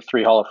big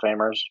 3 Hall of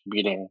Famers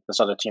beating this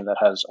other team that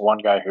has one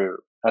guy who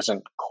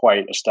hasn't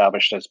quite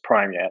established his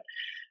prime yet.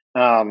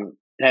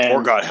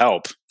 Or got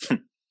help.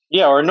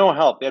 Yeah, or no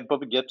help. They had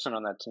Bubba Gibson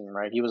on that team,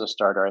 right? He was a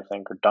starter, I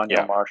think, or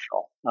Daniel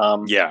Marshall.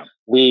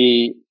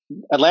 The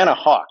Atlanta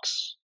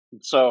Hawks.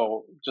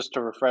 So just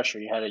to refresh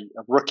you had a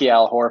rookie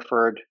Al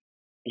Horford.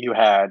 You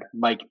had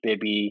Mike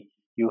Bibby.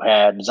 You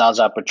had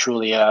Zaza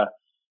Pachulia,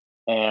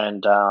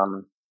 and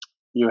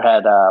you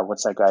had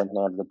what's that guy's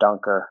name? The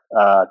dunker,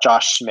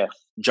 Josh Smith.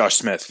 Josh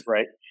Smith,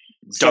 right?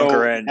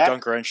 Dunker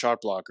and shot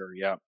blocker.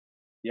 Yeah,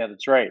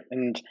 that's right.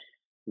 And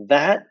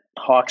that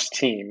Hawks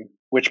team,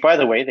 which by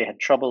the way, they had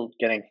trouble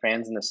getting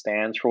fans in the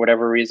stands for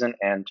whatever reason,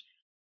 and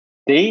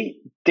they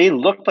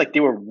looked like they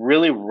were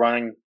really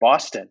running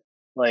Boston.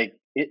 Like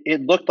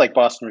it looked like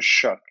Boston was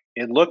shook.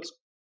 It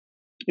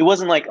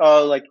wasn't like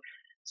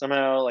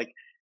somehow like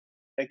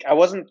I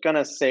wasn't going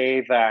to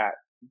say that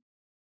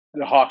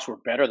the Hawks were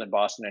better than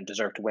Boston and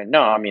deserved to win.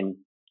 No, I mean,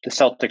 the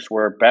Celtics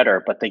were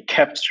better, but they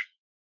kept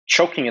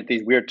choking at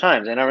these weird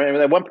times. And I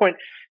remember at one point,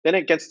 then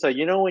it gets to,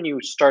 when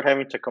you start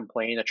having to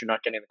complain that you're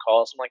not getting the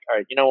calls, I'm like, all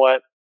right, you know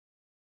what?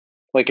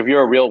 Like, if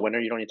you're a real winner,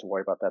 you don't need to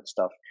worry about that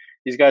stuff.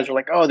 These guys are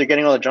like, oh, they're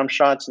getting all the jump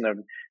shots and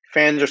the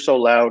fans are so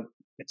loud.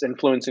 It's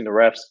influencing the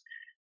refs.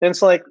 And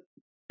it's like,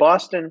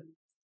 Boston,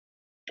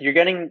 they're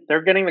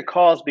getting the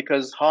calls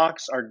because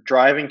Hawks are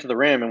driving to the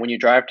rim, and when you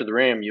drive to the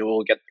rim, you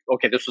will get.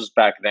 Okay, this was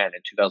back then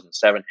in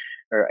 2007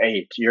 or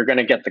 8. You're going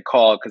to get the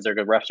call because the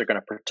refs are going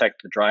to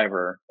protect the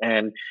driver.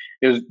 And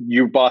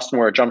Boston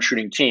were a jump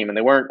shooting team, and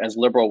they weren't as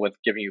liberal with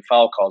giving you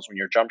foul calls when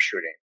you're jump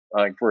shooting,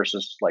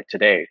 versus like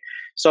today.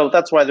 So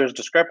that's why there's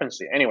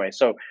discrepancy. Anyway,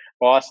 so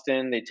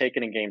Boston, they take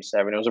it in Game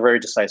 7. It was a very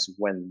decisive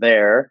win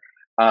there.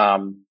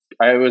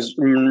 It was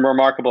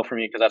remarkable for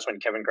me because that's when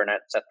Kevin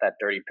Garnett set that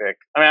dirty pick.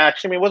 I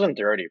mean, it wasn't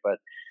dirty, but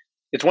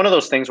it's one of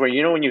those things where,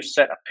 when you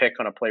set a pick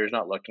on a player who's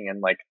not looking,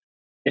 and like,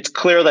 it's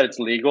clear that it's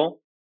legal,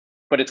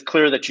 but it's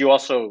clear that you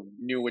also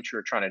knew what you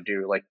were trying to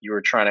do. Like you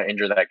were trying to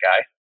injure that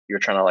guy. You were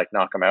trying to like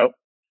knock him out.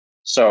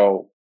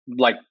 So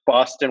like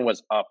Boston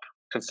was up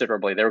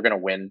considerably. They were going to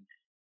win.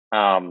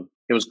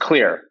 It was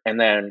clear. And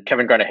then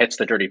Kevin Garnett hits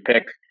the dirty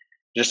pick,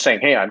 just saying,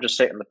 "Hey, I'm just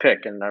sitting the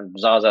pick," and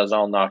Zaza's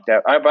all knocked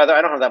out. By the way,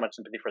 I don't have that much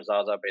sympathy for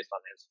Zaza based on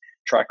his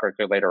track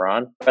record later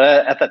on. But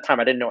at that time,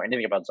 I didn't know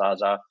anything about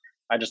Zaza.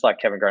 I just thought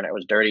Kevin Garnett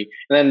was dirty.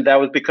 And then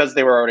that was because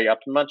they were already up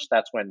much.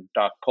 That's when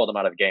Doc pulled him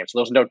out of the game. So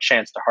there was no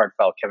chance to hard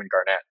foul Kevin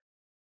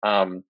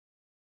Garnett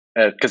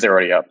because they're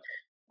already up.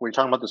 We're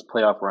talking about this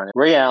playoff run.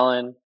 Ray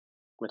Allen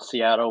with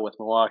Seattle, with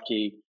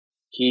Milwaukee,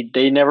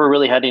 they never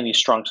really had any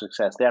strong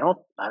success. I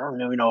don't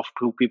really know if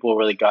people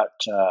really got.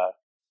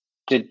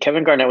 Did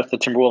Kevin Garnett with the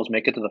Timberwolves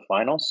make it to the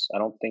finals? I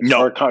don't think.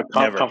 No, or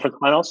conference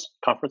finals.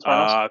 Conference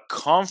finals.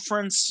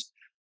 Conference.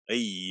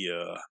 Maybe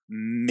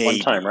One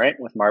time, right,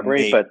 with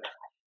Marbury, maybe. But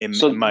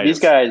these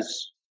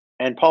guys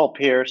and Paul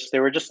Pierce, they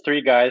were just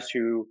three guys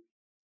who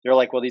they're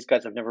like, well, these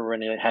guys have never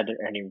really had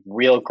any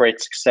real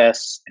great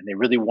success, and they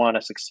really want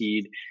to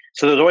succeed.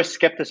 So there's always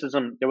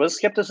skepticism. There was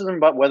skepticism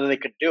about whether they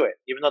could do it,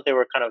 even though they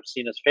were kind of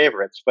seen as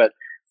favorites. But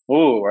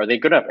are they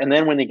good enough? And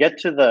then when they get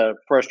to the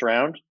first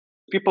round,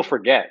 people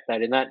forget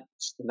that in that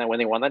when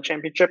they won that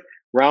championship,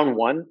 round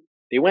one,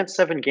 they went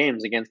 7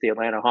 games against the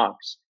Atlanta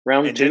Hawks.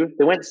 Round two,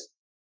 they went.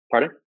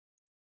 Pardon?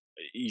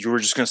 You were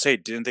just going to say,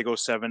 didn't they go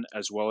 7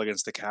 as well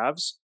against the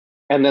Cavs?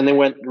 And then they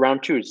went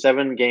round 2,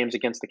 7 games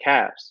against the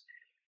Cavs.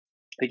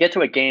 They get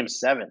to a game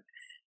 7.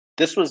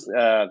 This was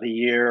the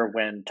year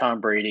when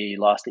Tom Brady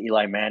lost to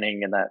Eli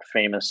Manning in that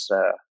famous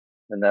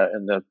in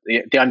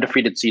the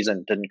undefeated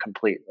season didn't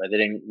complete. They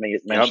didn't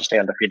manage to stay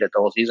undefeated the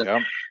whole season.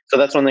 Yep. So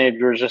that's when they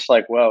were just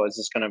like, "Well, is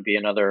this going to be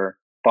another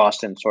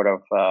Boston sort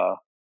of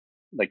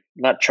like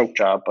not choke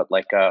job, but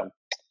like I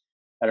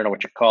don't know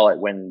what you call it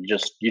when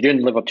you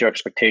didn't live up to your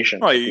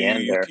expectations at the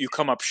end there. You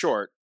come up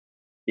short."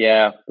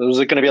 Yeah, it was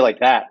going to be like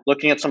that.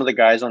 Looking at some of the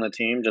guys on the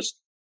team, just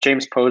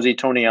James Posey,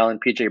 Tony Allen,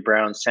 P.J.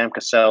 Brown, Sam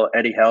Cassell,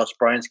 Eddie House,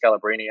 Brian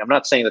Scalabrine. I'm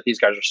not saying that these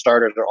guys are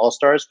starters or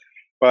all-stars,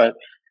 but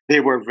they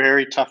were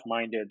very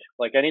tough-minded.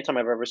 Like anytime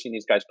I've ever seen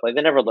these guys play,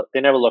 they never look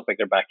like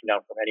they're backing down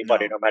from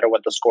anybody, no matter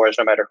what the score is,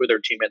 no matter who their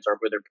teammates are,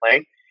 who they're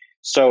playing.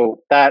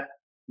 So that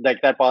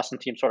Boston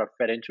team sort of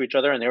fed into each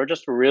other, and they were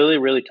just a really,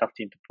 really tough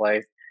team to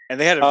play. And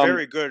they had a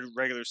very good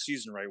regular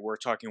season, right? We're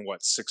talking,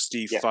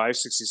 65,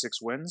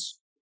 66 wins?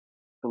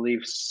 I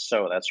believe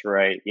so. That's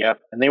right. Yep.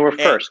 And they were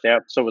first.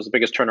 Yep. So it was the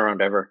biggest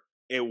turnaround ever.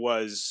 It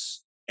was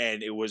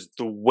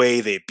the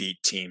way they beat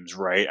teams,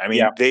 right? I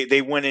mean,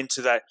 they went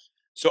into that.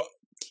 So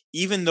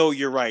even though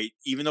you're right,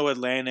 even though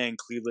Atlanta and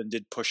Cleveland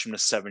did push them to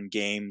 7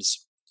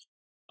 games,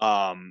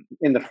 in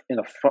the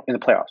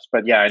playoffs,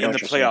 but yeah, I know in the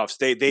playoffs,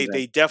 they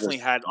definitely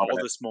had all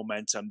this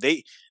momentum.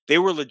 They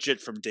were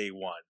legit from day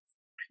one.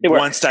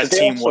 Once that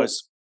team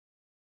was,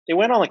 they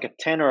went on like a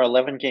 10 or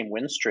 11 game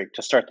win streak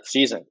to start the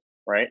season,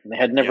 right? And they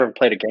had never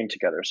played a game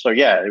together. So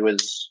yeah, it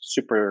was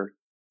super,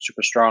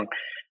 super strong.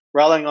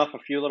 Rattling off a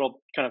few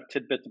little kind of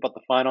tidbits about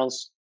the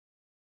finals.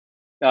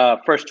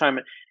 First time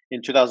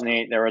in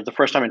 2008, there was the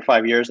first time in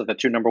 5 years that the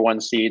 2 number 1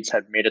 seeds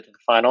had made it to the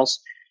finals.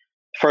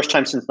 First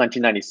time since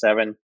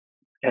 1997.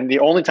 And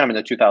the only time in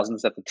the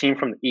 2000s that the team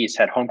from the East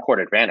had home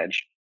court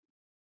advantage.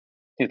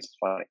 It's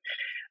funny.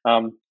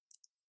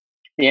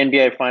 The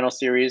NBA Final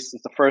Series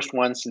is the first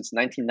one since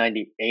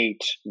 1998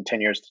 in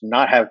 10 years to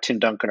not have Tim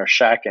Duncan or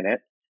Shaq in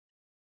it.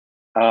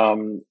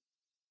 And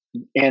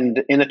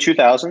in the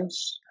 2000s,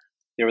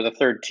 they were the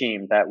third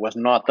team that was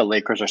not the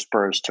Lakers or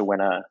Spurs to win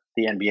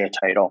the NBA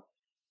title.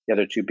 The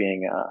other two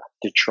being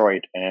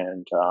Detroit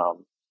and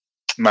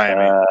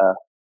Miami.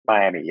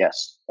 Miami,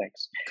 yes.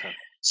 Thanks. Okay.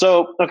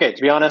 So,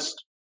 to be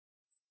honest,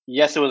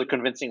 yes, it was a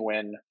convincing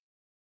win.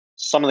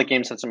 Some of the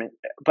games had some,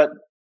 but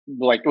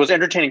like it was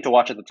entertaining to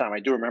watch at the time. I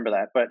do remember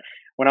that. But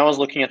when I was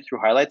looking through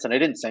highlights, and I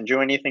didn't send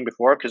you anything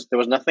before because there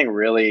was nothing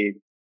really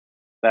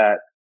that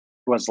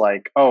was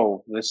like,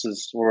 oh, this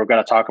is we're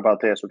going to talk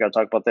about this. We're going to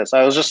talk about this.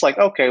 I was just like,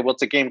 okay, well,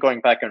 it's a game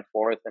going back and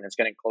forth, and it's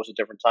getting close at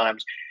different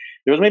times.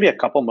 There was maybe a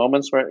couple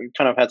moments where it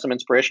kind of had some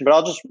inspiration, but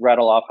I'll just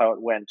rattle off how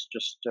it went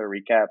just to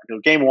recap.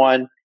 Game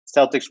 1,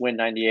 Celtics win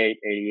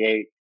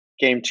 98-88.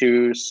 Game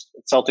 2,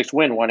 Celtics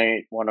win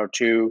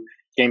 108-102.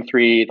 Game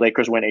 3,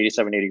 Lakers win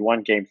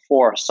 87-81. Game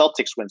 4,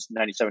 Celtics wins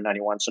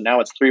 97-91. So now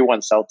it's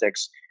 3-1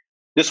 Celtics.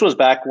 This was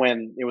back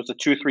when it was a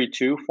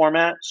 2-3-2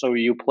 format. So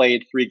you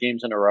played 3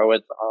 games in a row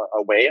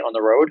away on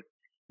the road.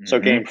 Mm-hmm. So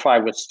Game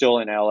 5 was still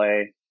in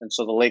LA. And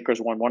so the Lakers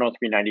won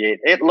 103-98.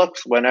 It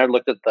looks, when I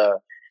looked at the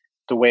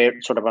way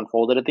it sort of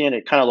unfolded at the end,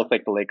 it kind of looked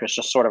like the Lakers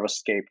just sort of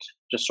escaped.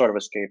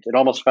 It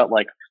almost felt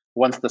like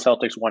once the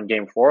Celtics won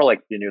Game 4, like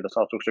you knew the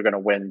Celtics were going to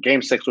win.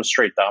 Game 6 was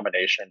straight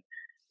domination.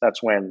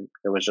 That's when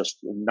it was just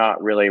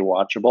not really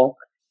watchable.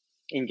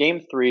 In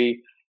Game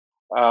 3,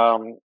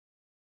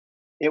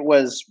 it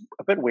was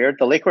a bit weird.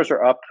 The Lakers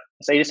are up.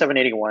 It's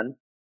 87-81.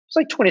 It's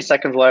like 20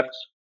 seconds left.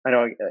 I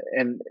know,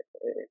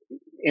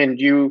 and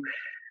you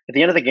at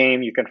the end of the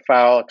game you can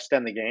foul,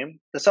 extend the game.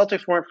 The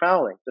Celtics weren't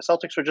fouling. The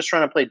Celtics were just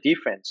trying to play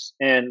defense.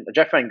 And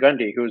Jeff Van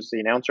Gundy, who was the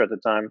announcer at the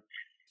time,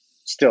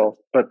 still.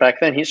 But back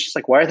then, he's just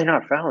like, why are they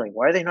not fouling?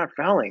 Why are they not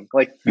fouling?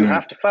 Like, you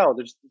have to foul.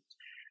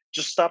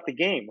 Just stop the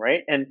game,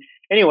 right? And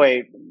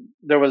anyway,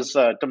 there was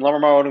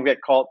Lamar who got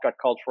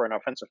called for an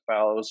offensive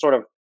foul. It was sort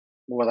of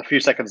with a few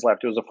seconds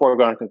left. It was a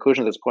foregone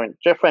conclusion at this point.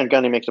 Jeff Van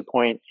Gundy makes a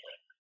point.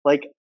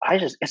 Like,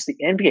 it's the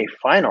NBA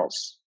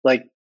Finals.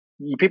 Like,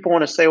 people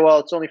want to say, well,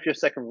 it's only a few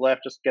seconds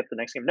left, just get the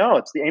next game. No,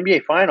 it's the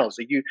NBA Finals.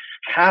 Like, you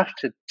have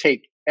to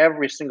take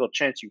every single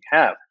chance you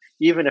have,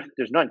 even if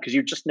there's none, because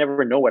you just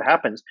never know what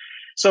happens.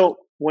 So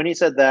when he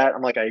said that,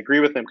 I'm like, I agree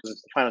with him because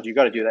it's the finals. You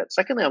got to do that.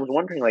 Secondly, I was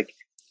wondering, like,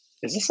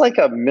 is this like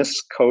a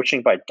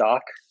miscoaching by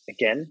Doc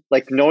again?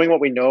 Like, knowing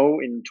what we know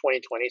in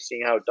 2020,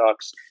 seeing how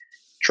Doc's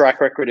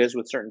track record is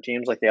with certain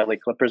teams like the LA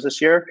Clippers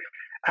this year,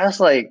 I was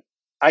like,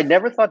 I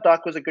never thought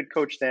Doc was a good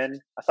coach then.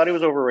 I thought he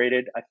was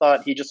overrated. I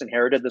thought he just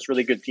inherited this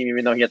really good team,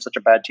 even though he had such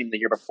a bad team the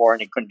year before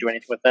and he couldn't do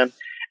anything with them.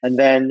 And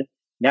then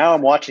now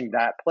I'm watching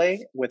that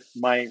play with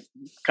my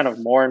kind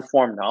of more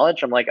informed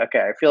knowledge. I'm like, okay,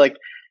 I feel like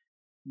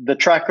the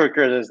track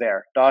record is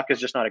there. Doc is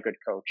just not a good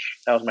coach.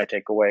 That was my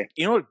takeaway.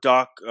 You know what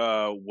Doc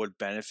would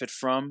benefit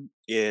from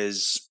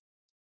is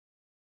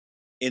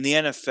in the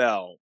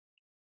NFL,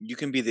 you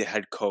can be the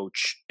head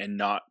coach and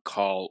not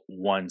call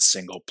one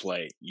single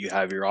play. You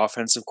have your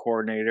offensive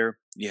coordinator,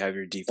 you have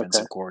your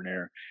defensive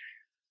coordinator.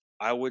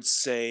 I would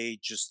say,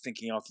 just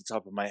thinking off the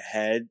top of my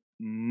head,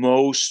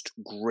 most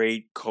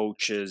great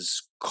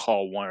coaches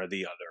call one or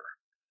the other,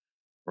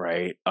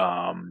 right?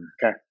 I'm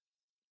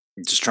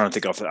just trying to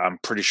think of. I'm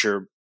pretty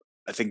sure.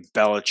 I think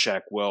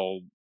Belichick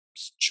will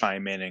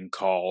chime in and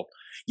call.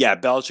 Yeah,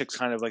 Belichick's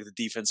kind of like the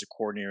defensive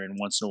coordinator, and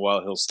once in a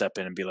while he'll step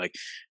in and be like,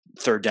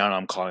 "Third down,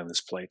 I'm calling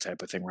this play,"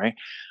 type of thing, right?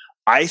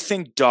 I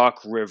think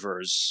Doc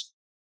Rivers.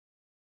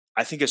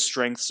 I think his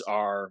strengths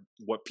are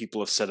what people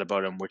have said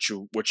about him, what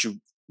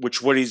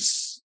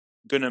he's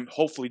going to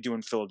hopefully do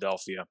in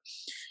Philadelphia,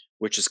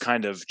 which is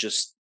kind of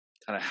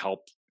help,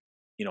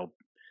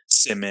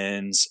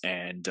 Simmons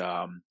and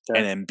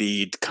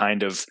Embiid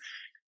kind of,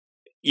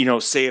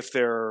 say if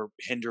they're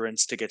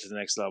hindrance to get to the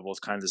next level is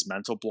kind of this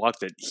mental block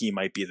that he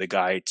might be the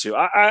guy to.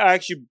 I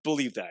actually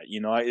believe that.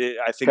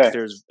 I think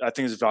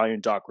there's value in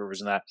Doc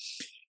Rivers in that.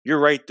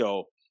 You're right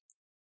though.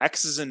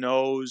 X's and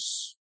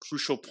O's,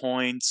 crucial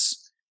points,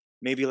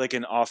 maybe like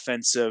an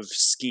offensive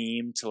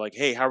scheme to like,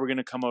 hey, how are we going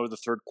to come out of the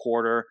third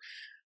quarter?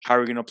 How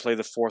are we going to play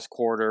the fourth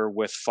quarter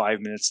with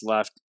 5 minutes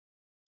left?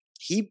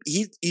 He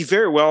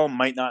very well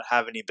might not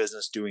have any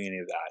business doing any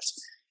of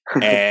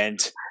that.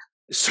 And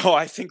so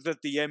I think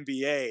that the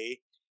NBA,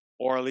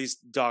 or at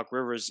least Doc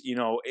Rivers,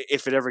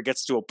 if it ever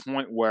gets to a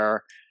point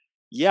where,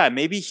 yeah,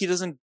 maybe he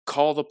doesn't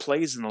call the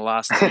plays in the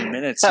last 3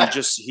 minutes. He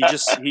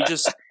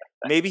just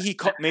maybe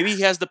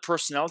he has the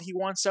personnel he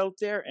wants out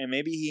there, and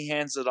maybe he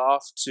hands it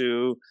off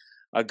to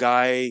a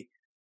guy,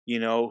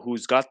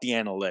 who's got the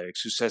analytics,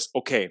 who says,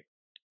 okay,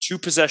 2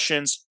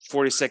 possessions,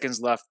 40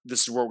 seconds left.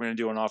 This is what we're going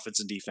to do on offense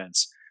and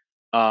defense.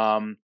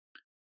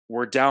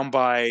 We're down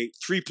by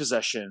 3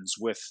 possessions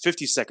with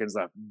 50 seconds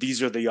left.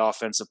 These are the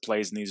offensive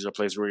plays, and these are the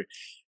plays where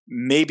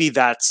maybe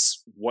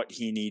that's what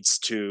he needs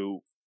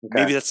to.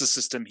 Okay. Maybe that's the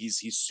system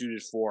he's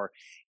suited for,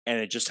 and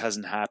it just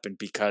hasn't happened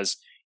because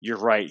you're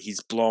right.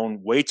 He's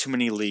blown way too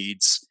many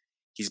leads.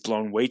 He's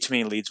blown way too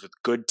many leads with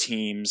good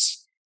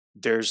teams.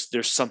 There's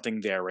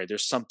something there, right?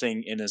 There's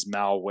something in his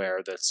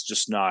malware that's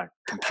just not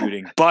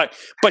computing. But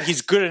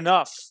he's good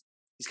enough.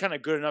 He's kind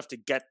of good enough to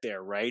get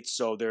there, right?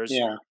 So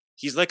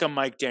he's like a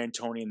Mike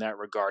D'Antoni in that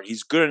regard.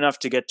 He's good enough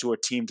to get to a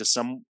team to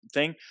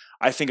something.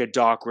 I think a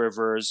Doc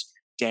Rivers,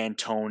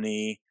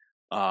 D'Antoni,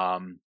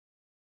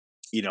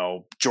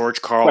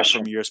 George Karl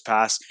from years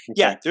past.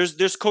 Okay. Yeah,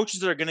 there's coaches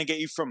that are going to get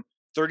you from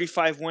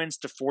 35 wins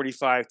to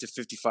 45 to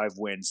 55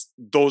 wins.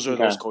 Those are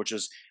those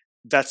coaches.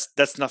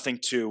 That's nothing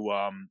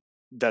to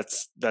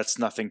that's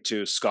nothing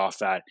to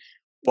scoff at.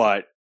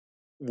 But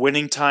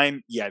winning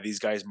time, yeah, these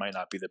guys might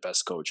not be the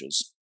best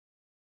coaches.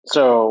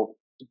 So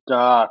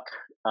Doc,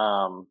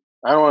 I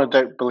don't want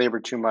to belabor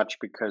too much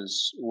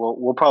because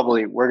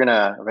we're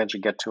gonna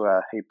eventually get to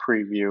a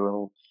preview and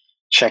we'll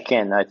check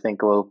in. I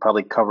think we'll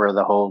probably cover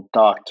the whole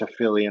Doc to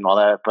Philly and all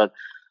that. But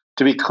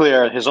to be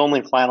clear, his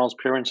only finals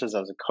appearances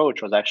as a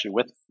coach was actually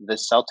with the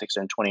Celtics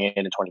in 2008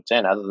 and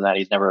 2010. Other than that,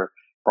 he's never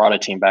brought a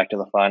team back to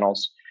the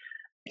finals.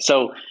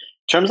 So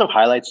in terms of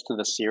highlights to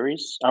the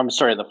series,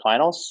 the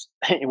finals,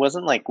 it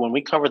wasn't like when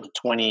we covered the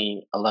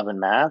 2011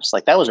 Mavs,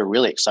 like that was a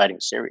really exciting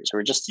series. There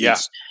were just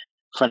these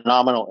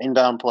phenomenal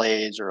inbound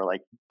plays or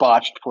like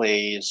botched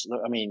plays.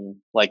 I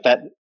mean, like that,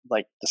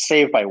 like the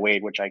save by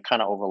Wade, which I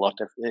kind of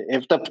overlooked.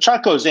 If the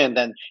shot goes in,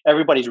 then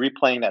everybody's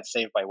replaying that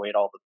save by Wade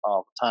all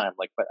the time.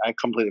 Like, but I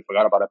completely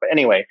forgot about it. But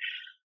anyway,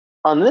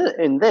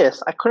 in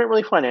this, I couldn't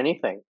really find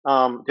anything.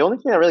 The only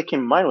thing that really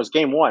came to mind was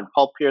Game 1.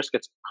 Paul Pierce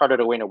gets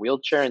carted away in a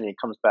wheelchair, and then he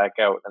comes back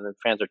out, and then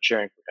fans are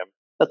cheering for him.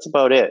 That's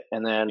about it.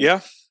 And then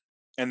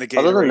and the Gatorade.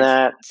 Other than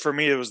that, for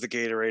me, it was the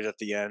Gatorade at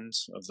the end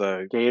of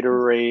the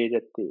Gatorade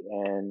at the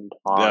end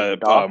on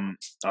Doc.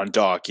 On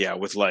Doc, yeah,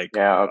 with like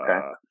okay.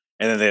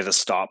 And then they had to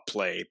stop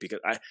play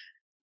because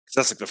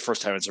that's like the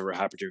first time it's ever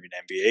happened during an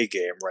NBA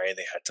game, right?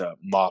 They had to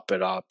mop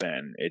it up,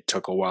 and it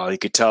took a while. You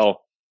could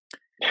tell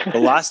the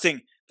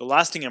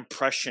lasting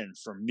impression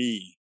for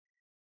me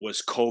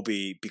was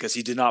Kobe, because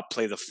he did not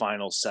play the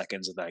final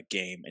seconds of that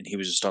game, and he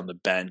was just on the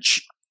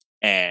bench.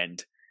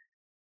 And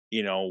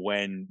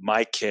when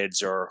my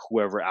kids or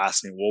whoever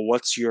asked me, well,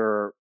 what's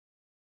your,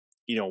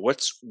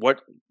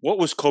 what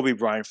was Kobe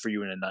Bryant for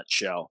you in a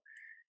nutshell?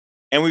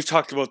 And we've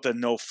talked about the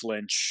no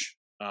flinch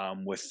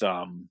with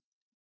the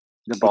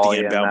ball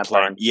inbound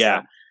play.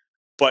 Yeah.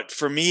 But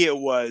for me, it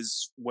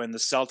was when the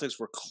Celtics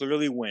were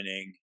clearly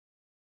winning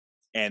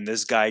and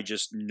this guy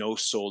just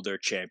no-sold their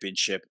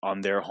championship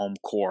on their home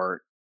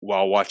court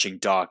while watching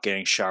Doc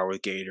getting showered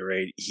with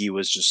Gatorade. He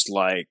was just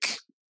like,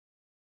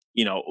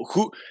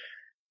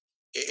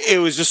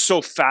 it was just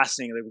so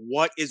fascinating. Like,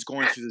 what is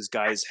going through this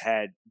guy's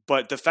head?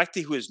 But the fact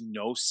that he was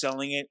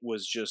no-selling it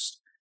was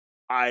just,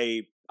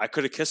 I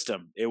could have kissed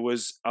him. It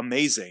was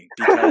amazing,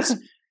 because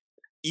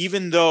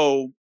even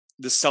though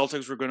the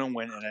Celtics were going to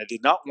win and I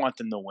did not want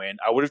them to win,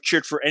 I would have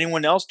cheered for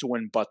anyone else to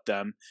win but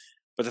them.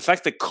 But the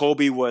fact that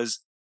Kobe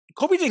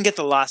didn't get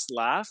the last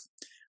laugh,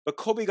 but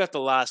Kobe got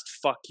the last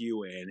 "fuck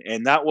you" in,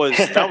 and that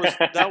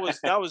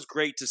was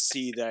great to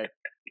see. That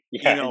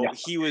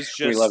he was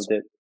just, we loved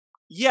it.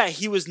 Yeah,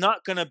 he was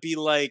not gonna be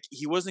like,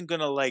 he wasn't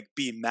gonna like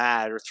be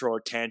mad or throw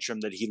a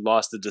tantrum that he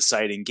lost the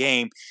deciding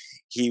game.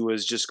 He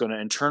was just gonna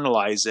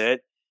internalize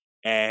it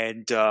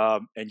and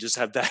just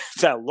have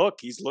that look.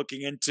 He's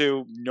looking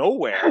into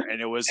nowhere,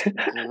 and it was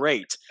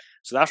great.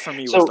 So that for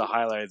me was the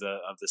highlight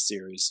of the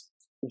series.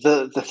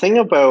 The thing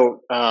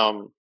about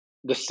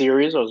the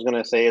series I was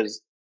gonna say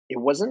is, it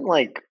wasn't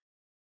like,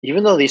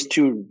 even though these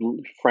two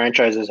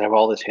franchises have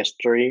all this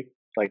history,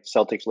 like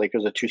Celtics,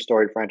 Lakers, the two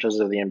storied franchises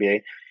of the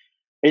NBA,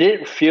 it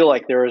didn't feel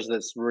like there was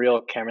this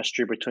real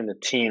chemistry between the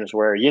teams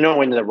where,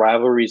 when the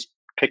rivalry's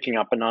picking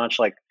up a notch,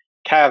 like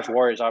Cavs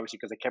Warriors, obviously,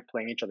 because they kept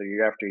playing each other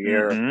year after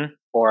year,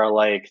 or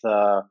like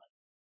the,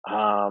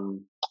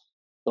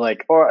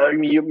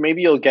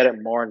 maybe you'll get it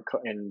more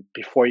in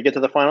before you get to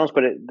the finals,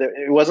 but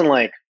it wasn't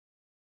like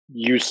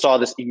you saw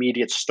this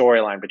immediate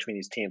storyline between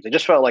these teams. It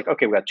just felt like,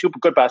 okay, we got two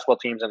good basketball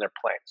teams and they're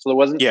playing. So there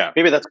wasn't,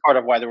 maybe that's part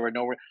of why there were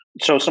no.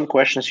 So some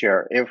questions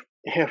here.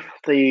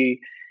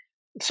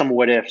 Some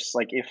what ifs,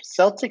 like if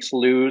Celtics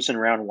lose in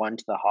round 1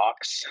 to the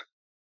Hawks,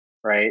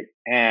 right?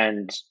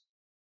 And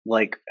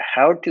like,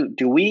 how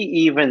do we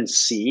even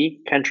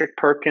see Kendrick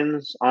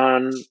Perkins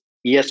on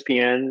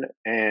ESPN?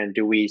 And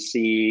do we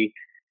see,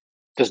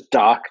 does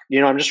Doc,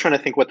 I'm just trying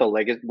to think what the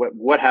legacy,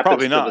 what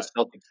happens to the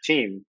Celtics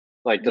team?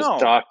 Like, does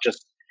Doc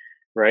just,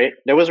 right?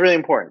 That was really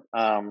important.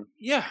 I'm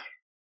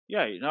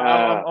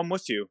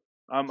with you.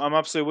 I'm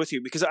absolutely with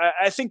you, because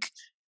I think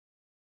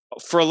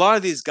for a lot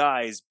of these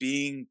guys,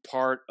 being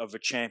part of a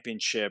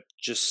championship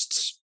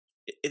just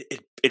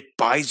it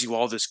buys you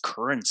all this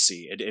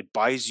currency. It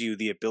buys you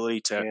the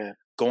ability to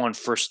go on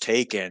First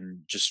Take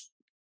and just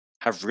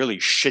have really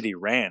shitty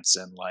rants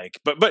and like.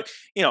 But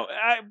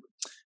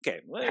okay,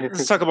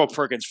 let's talk about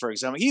Perkins, for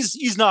example.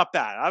 He's not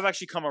bad. I've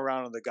actually come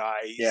around on the guy.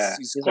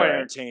 He's quite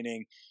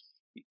entertaining.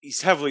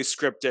 He's heavily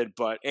scripted,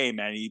 but hey,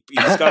 man,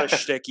 he's got a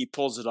shtick. He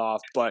pulls it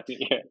off. But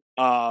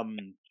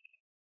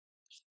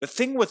the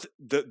thing with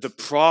the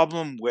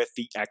problem with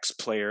the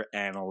ex-player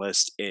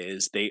analyst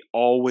is they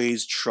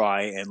always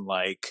try and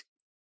like,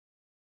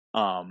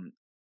 I'll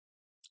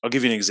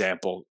give you an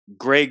example.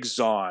 Greg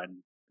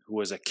Zahn, who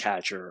was a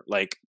catcher,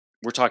 like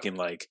we're talking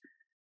like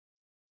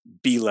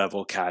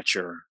B-level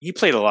catcher. He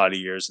played a lot of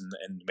years in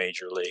the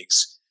major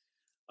leagues,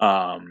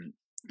 and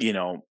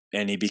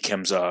he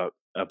becomes a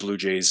Blue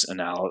Jays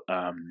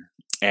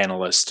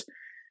analyst.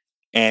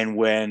 And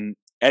when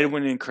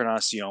Edwin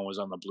Encarnacion was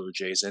on the Blue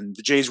Jays, and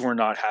the Jays were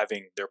not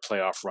having their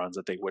playoff runs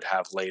that they would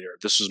have later.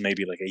 This was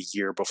maybe like a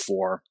year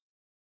before.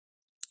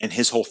 And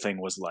his whole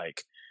thing was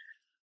like,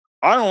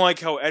 I don't like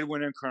how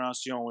Edwin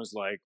Encarnacion was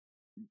like,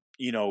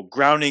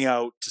 grounding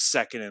out to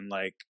second and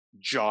like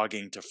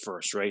jogging to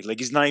first, right? Like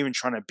he's not even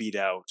trying to beat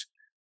out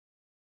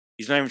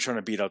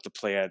the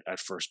play at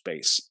first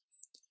base.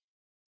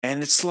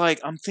 And it's like,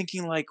 I'm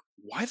thinking like,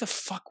 why the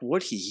fuck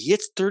would he? He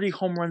hits 30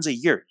 home runs a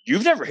year.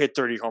 You've never hit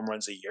 30 home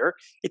runs a year.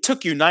 It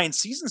took you 9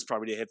 seasons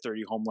probably to hit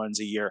 30 home runs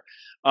a year,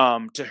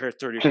 to hit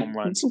 30 home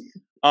runs.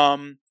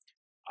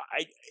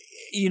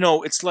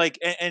 It's like,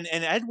 and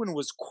Edwin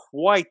was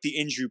quite the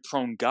injury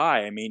prone guy.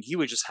 I mean, he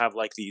would just have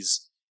like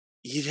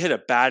he'd hit a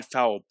bad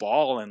foul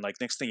ball and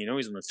like next thing you know,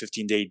 he's on a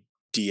 15-day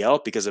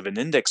DL because of an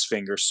index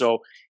finger. So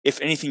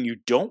if anything, you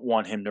don't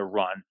want him to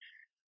run.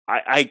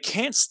 I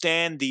can't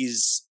stand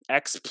these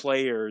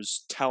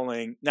ex-players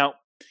telling. Now,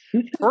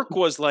 Perk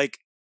was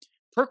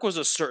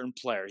a certain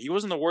player. He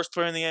wasn't the worst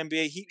player in the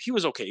NBA. He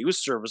was okay. He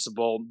was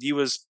serviceable. He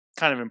was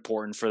kind of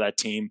important for that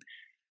team.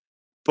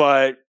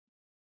 But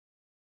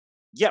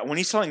yeah, when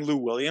he's telling Lou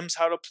Williams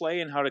how to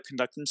play and how to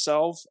conduct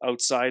himself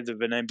outside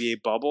of an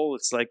NBA bubble,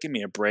 it's like, give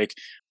me a break.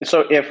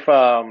 So if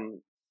the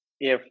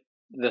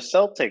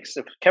Celtics,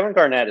 if Kevin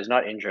Garnett is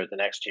not injured the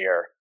next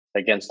year,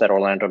 against that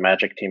Orlando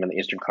Magic team in the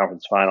Eastern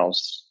Conference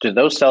Finals. Do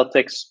those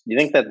Celtics, do you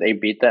think that they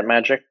beat that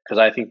Magic? Because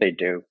I think they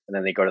do. And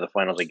then they go to the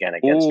finals again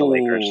against the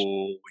Lakers.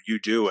 You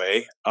do,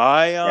 eh?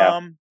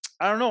 Yeah.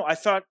 I don't know. I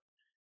thought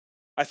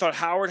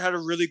Howard had a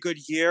really good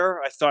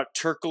year. I thought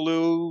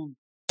Turkoglu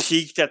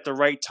peaked at the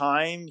right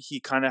time. He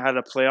kind of had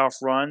a playoff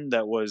run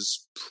that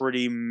was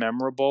pretty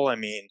memorable. I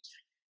mean,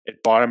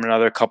 it bought him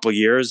another couple of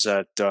years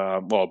it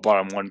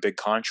bought him one big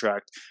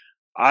contract.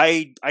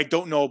 I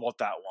don't know about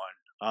that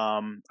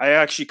one. I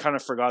actually kind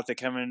of forgot that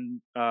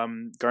Kevin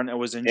Garnett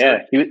was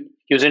injured. Yeah,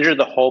 he was injured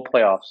the whole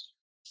playoffs.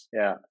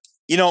 Yeah.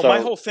 My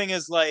whole thing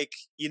is like,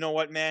 you know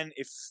what, man?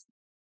 If,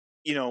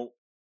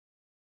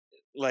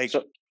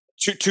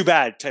 too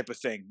bad type of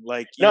thing.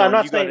 Like, I'm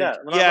not saying that.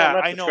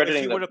 I know. If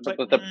he would have played,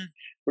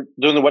 we're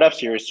doing the what if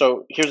series.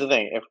 So here's the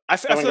thing: if I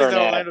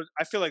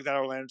feel like that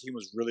Orlando team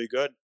was really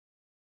good.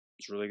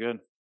 It's really good.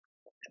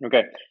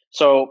 Okay,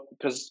 so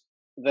because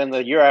then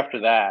the year after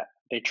that,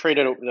 they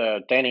traded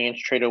Danny Ainge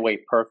traded away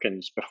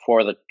Perkins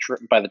before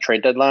by the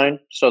trade deadline.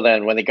 So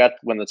then when the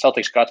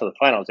Celtics got to the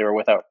finals, they were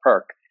without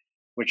Perk,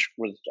 which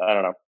was, I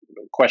don't know,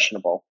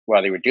 questionable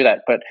why they would do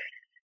that. But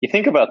you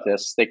think about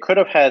this: they could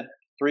have had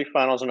 3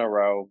 finals in a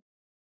row,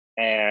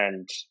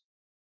 and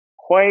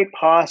quite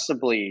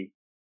possibly.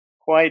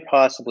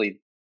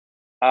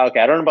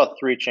 Okay, I don't know about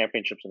 3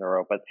 championships in a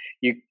row, but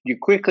you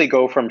quickly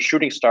go from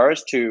shooting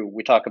stars to,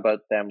 we talk about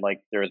them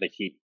like they're the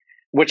Heat,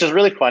 which is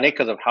really funny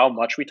because of how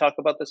much we talk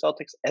about the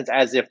Celtics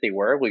as if they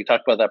were. We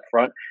talked about that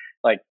front,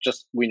 like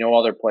just we know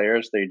all their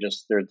players. They're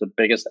the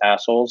biggest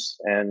assholes,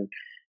 and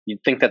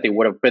you'd think that they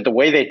would have. But the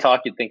way they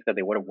talk, you'd think that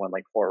they would have won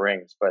like 4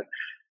 rings. But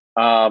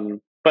I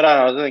don't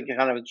know. I think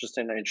kind of just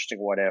an interesting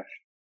what if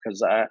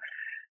because.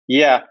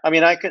 Yeah, I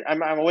mean, I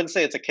wouldn't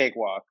say it's a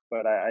cakewalk,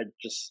 but I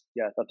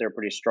thought they were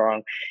pretty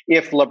strong.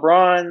 If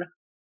LeBron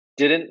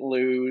didn't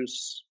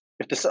lose,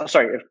 if the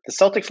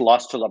Celtics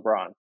lost to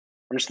LeBron,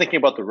 I'm just thinking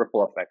about the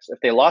ripple effects. If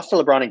they lost to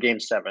LeBron in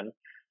Game 7,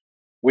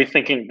 we're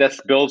thinking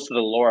this builds to the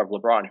lore of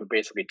LeBron, who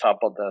basically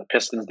toppled the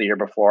Pistons the year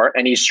before,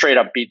 and he straight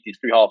up beat these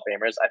 3 Hall of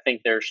Famers. I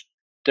think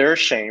they're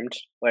ashamed.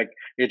 Like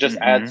it just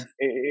adds,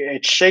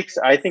 it shakes.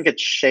 I think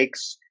it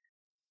shakes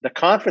the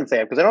confidence they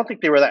have, because I don't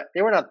think they were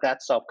not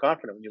that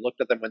self-confident when you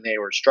looked at them when they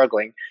were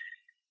struggling.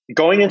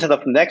 Going into the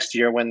next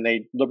year when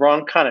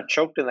LeBron kind of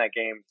choked in that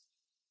Game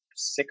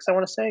 6, I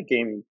want to say I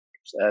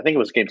think it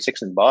was Game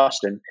 6 in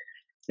Boston,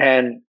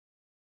 and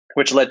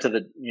which led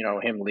to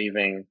him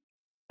leaving.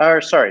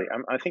 Or sorry,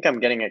 I think I'm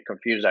getting it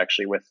confused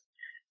actually with,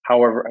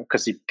 however,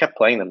 because he kept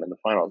playing them in the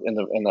finals in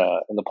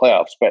the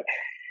playoffs. But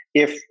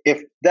if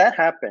that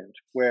happened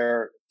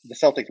where the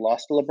Celtics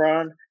lost to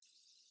LeBron,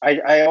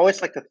 I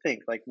always like to think,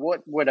 like, what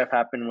would have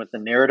happened with the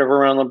narrative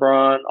around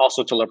LeBron,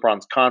 also to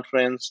LeBron's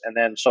confidence, and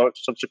then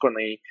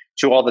subsequently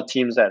to all the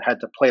teams that had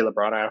to play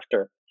LeBron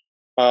after.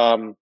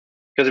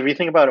 Because if you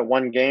think about it,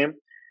 one game,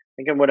 I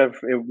think it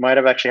might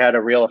have actually had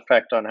a real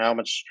effect on how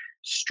much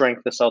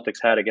strength the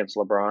Celtics had against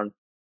LeBron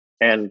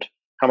and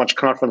how much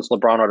confidence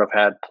LeBron would have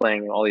had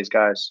playing all these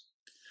guys.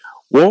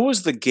 What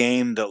was the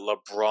game that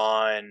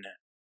LeBron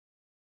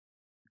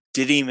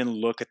didn't even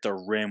look at the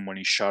rim when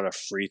he shot a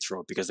free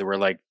throw because they were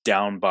like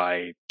down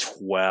by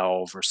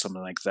 12 or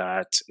something like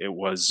that? It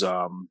was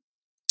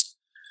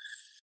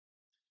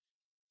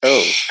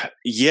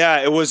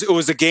it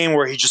was a game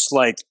where he just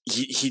like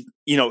he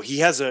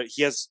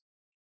has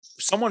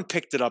someone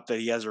picked it up that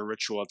he has a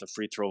ritual at the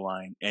free throw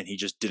line, and he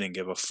just didn't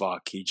give a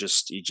fuck. He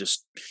just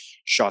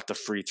shot the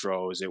free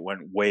throws. It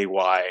went way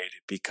wide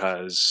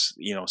because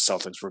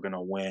Celtics were going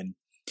to win.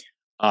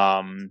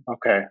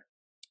 Okay.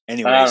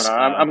 Anyways, I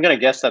don't know. I'm going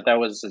to guess that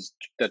was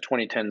the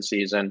 2010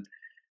 season,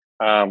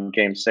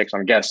 Game 6.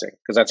 I'm guessing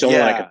because that's the only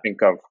one I could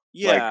think of.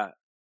 Yeah,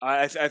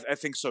 I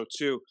think so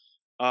too.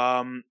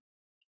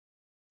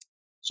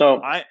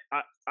 So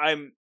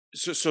I'm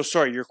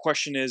sorry. Your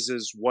question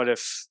is what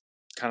if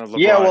kind of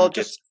LeBron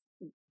just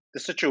the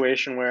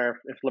situation where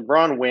if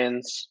LeBron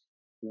wins,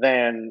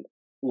 then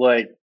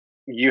like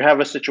you have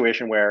a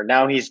situation where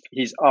now he's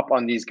up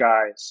on these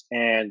guys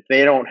and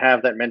they don't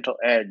have that mental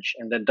edge.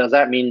 And then does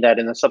that mean that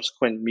in the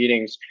subsequent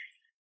meetings,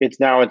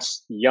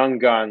 it's young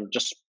gun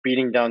just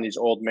beating down these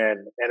old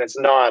men, and it's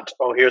not,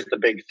 oh, here's the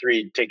big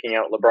 3 taking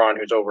out LeBron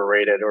who's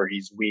overrated or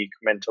he's weak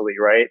mentally,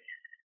 right?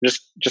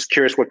 Just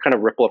curious what kind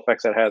of ripple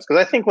effects that has,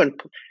 because I think when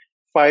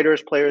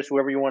fighters, players,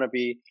 whoever you want to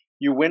be,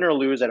 you win or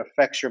lose, it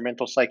affects your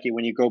mental psyche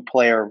when you go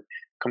play or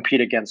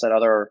compete against that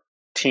other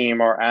team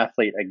or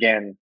athlete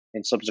again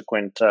in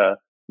subsequent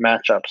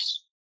matchups.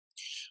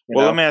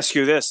 Let me ask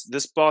you this: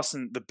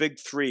 Boston, the big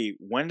 3,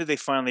 when did they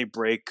finally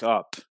break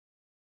up?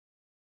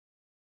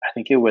 I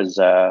think it was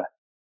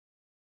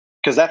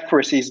because that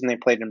first season they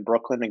played in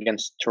Brooklyn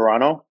against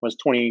Toronto was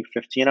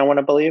 2015, I want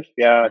to believe.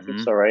 Yeah, I think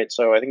so, right?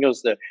 So I think it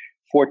was the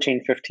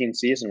 14-15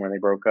 season when they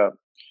broke up.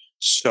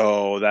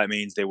 So that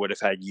means they would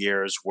have had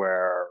years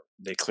where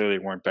they clearly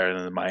weren't better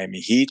than the Miami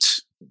Heat.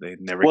 They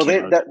never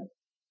came out.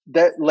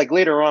 That like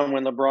later on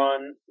when LeBron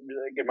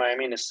in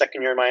Miami in his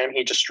second year in Miami,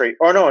 he just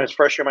his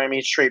first year in Miami,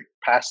 he straight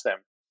passed them.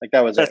 Like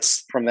that was it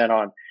from then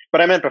on.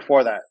 But I meant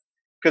before that.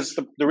 because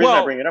the reason I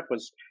Well, bring it up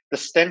was the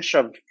stench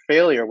of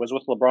failure was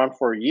with LeBron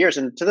for years,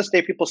 and to this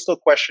day, people still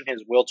question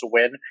his will to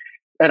win.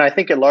 And I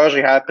think it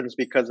largely happens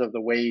because of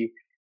the way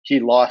he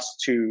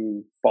lost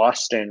to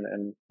Boston,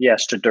 and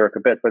yes, to Dirk a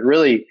bit, but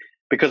really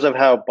because of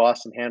how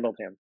Boston handled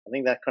him. I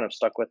think that kind of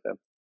stuck with him.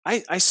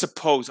 I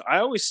suppose I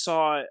always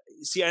saw.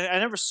 See, I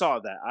never saw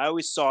that. I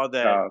always saw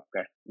that Oh,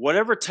 okay.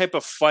 whatever type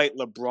of fight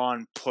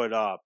LeBron put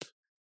up,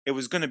 it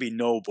was going to be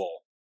noble,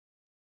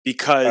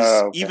 because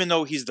Oh, okay. even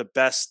though he's the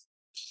best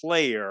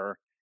player,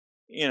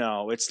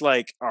 it's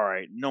like, all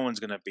right, no one's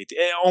going to beat.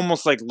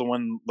 Almost like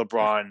when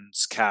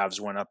LeBron's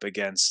Cavs went up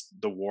against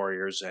the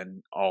Warriors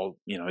and all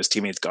his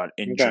teammates got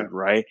injured. Okay.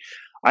 Right?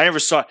 I never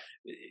saw.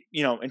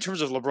 In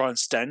terms of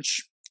LeBron's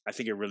stench, I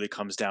think it really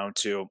comes down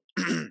to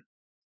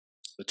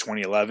the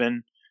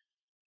 2011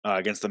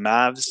 against the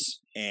Mavs,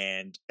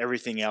 and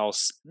everything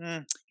else.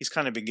 He's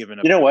kind of been given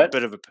You know a what?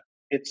 bit of a.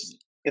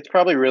 It's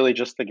probably really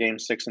just the Game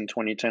 6 in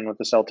 2010 with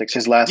the Celtics.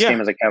 His last game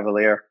as a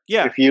Cavalier.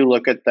 Yeah. If you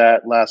look at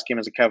that last game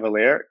as a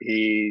Cavalier,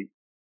 he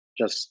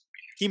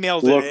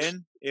mailed looked, it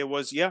in. It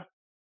was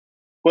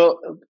Well,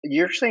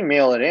 you're saying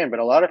mail it in, but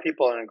a lot of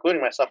people, including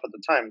myself at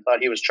the time,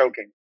 thought he was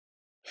choking.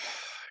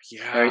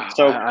 Yeah. Right?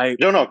 So I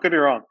don't know. Could be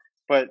wrong.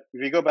 But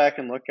if you go back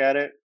and look at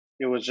it,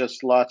 it was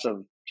just lots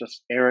of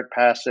just errant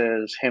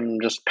passes, him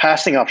just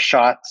passing off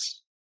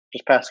shots,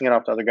 just passing it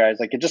off to other guys.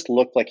 Like, it just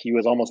looked like he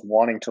was almost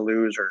wanting to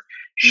lose or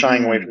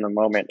shying away from the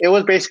moment. It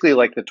was basically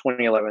like the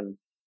 2011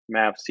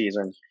 Mavs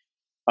season.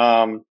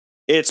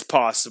 It's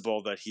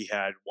possible that he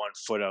had one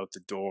foot out the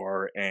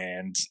door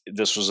and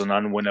this was an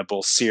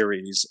unwinnable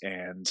series,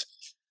 and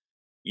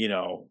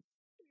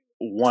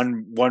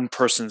one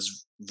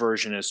person's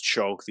version is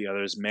choke, the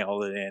other's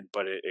mailed it in,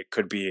 but it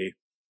could be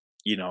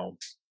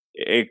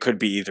it could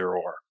be either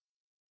or.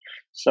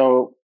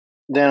 So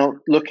then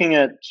looking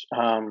at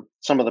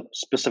some of the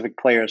specific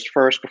players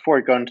first, before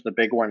we go into the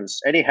big ones,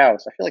 Eddie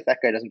House, I feel like that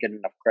guy doesn't get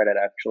enough credit,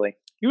 actually.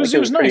 He was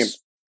nice.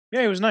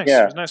 Yeah, he was nice. Yeah.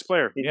 He was a nice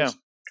player. Yeah.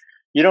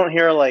 You don't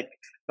hear like,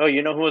 oh,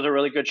 you know who was a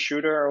really good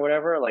shooter or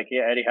whatever? Like,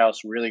 yeah, Eddie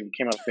House really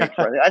came up big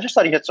for it. I just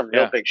thought he hit some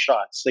real big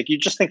shots. Like, you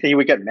just think that he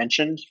would get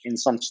mentioned in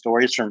some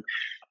stories from.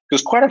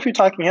 There's quite a few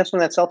talking heads from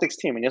that Celtics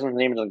team, and his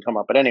name doesn't come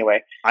up. But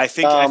anyway, I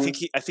think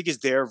he's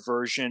their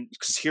version,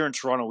 because here in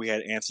Toronto we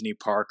had Anthony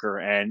Parker,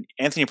 and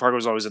Anthony Parker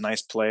was always a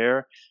nice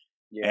player.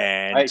 Yeah,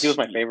 and he was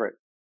my favorite.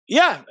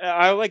 Yeah,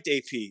 I liked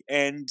AP,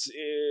 and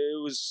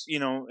it was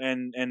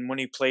and when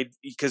he played,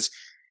 because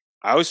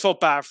I always felt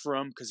bad for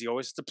him because he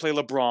always had to play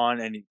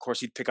LeBron, and of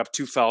course he'd pick up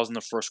 2 fouls in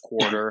the first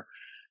quarter.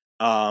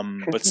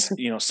 But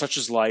such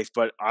is life.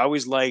 But I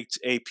always liked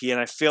AP, and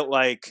I felt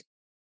like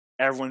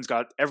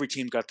every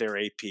team's got their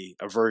AP,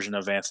 a version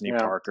of Anthony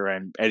Parker,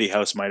 and Eddie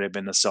House might have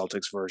been the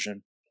Celtics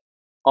version.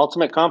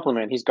 Ultimate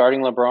compliment. He's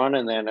guarding LeBron,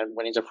 and then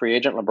when he's a free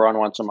agent, LeBron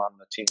wants him on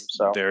the team.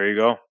 So there you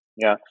go.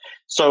 Yeah.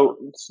 So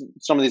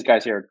some of these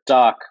guys here,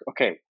 Doc.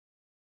 Okay,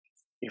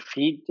 if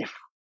he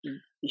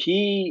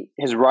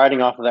is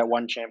riding off of that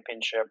one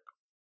championship,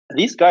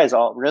 these guys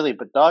all really,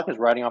 but Doc is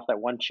riding off that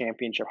one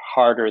championship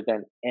harder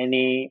than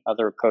any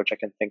other coach I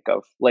can think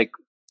of. Like,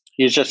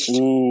 he's just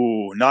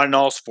not in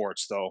all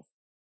sports though.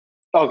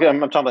 Okay, I'm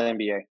talking about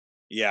the NBA.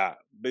 Yeah,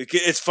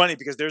 it's funny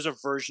because there's a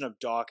version of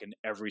Doc in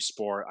every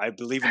sport. I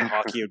believe in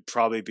hockey it would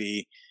probably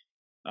be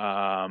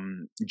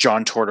John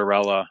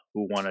Tortorella,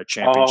 who won a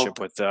championship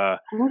with.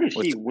 Who did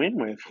he win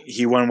with?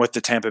 He won with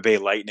the Tampa Bay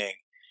Lightning.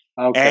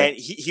 Okay. And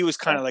he was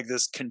kind of like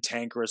this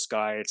cantankerous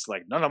guy. It's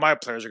like, none of my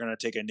players are going to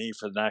take a knee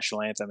for the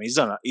national anthem.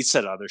 He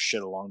said other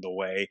shit along the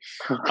way,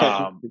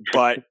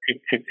 but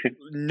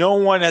no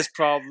one has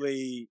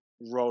probably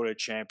wrote a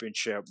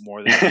championship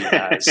more than he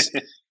has.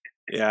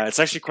 Yeah, it's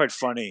actually quite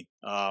funny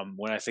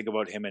when I think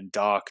about him and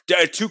Doc.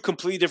 2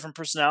 completely different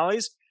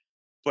personalities,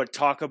 but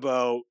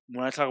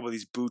when I talk about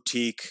these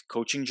boutique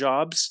coaching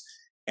jobs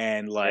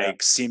and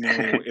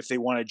seemingly if they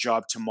want a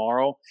job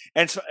tomorrow.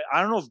 And so,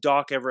 I don't know if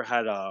Doc ever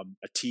had a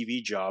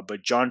TV job,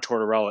 but John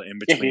Tortorella in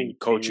between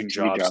coaching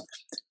jobs.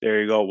 There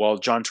you go. Well,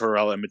 John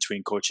Tortorella in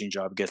between coaching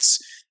job gets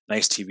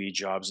nice TV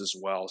jobs as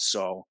well.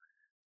 So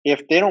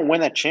if they don't win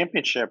that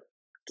championship,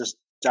 does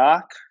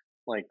Doc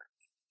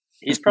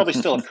he's probably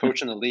still a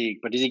coach in the league,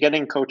 but is he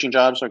getting coaching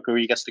jobs or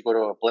he gets to go to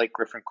a Blake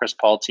Griffin, Chris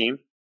Paul team?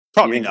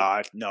 Probably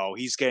not. No,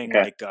 he's getting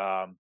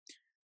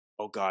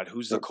oh God,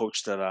 who's the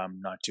coach that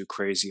I'm not too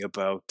crazy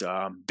about?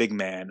 Big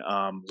man.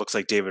 Looks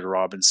like David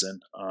Robinson.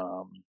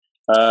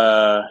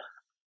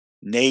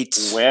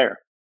 Nate. Where?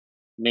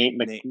 Nate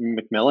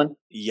McMillan?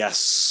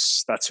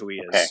 Yes, that's who he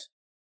is. Okay.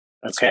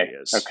 That's who he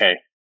is.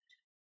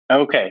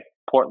 Okay.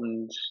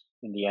 Portland,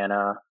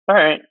 Indiana. All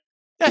right.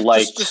 Yeah,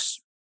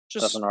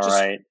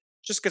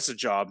 just gets a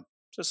job.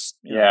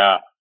 Yeah.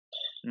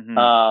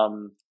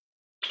 Mm-hmm.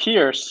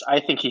 Pierce, I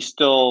think he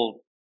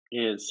still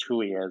is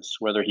who he is,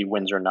 whether he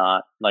wins or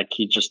not. Like,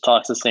 he just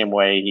talks the same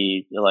way.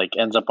 He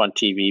ends up on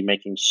TV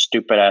making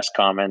stupid ass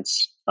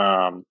comments.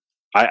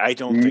 I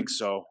don't think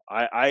so.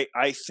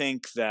 I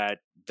think that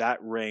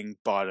ring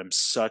bought him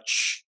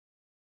such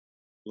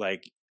a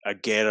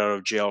get out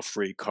of jail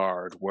free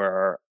card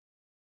where,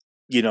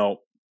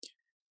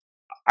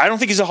 I don't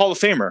think he's a Hall of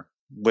Famer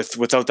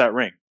without that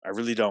ring. I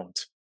really don't.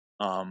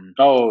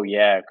 Oh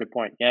yeah, good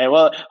point. Yeah,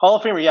 well, Hall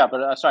of Famer, yeah,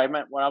 but sorry, I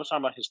meant when I was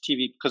talking about his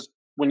TV, because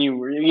when you're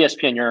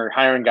ESPN, you're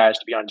hiring guys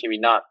to be on TV.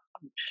 Not,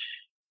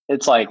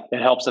 it's like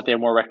it helps that they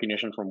have more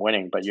recognition from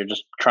winning, but you're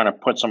just trying to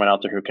put someone out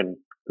there who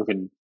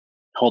can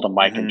hold a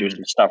mic and do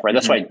some stuff, right?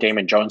 That's why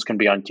Damon Jones can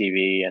be on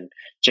TV, and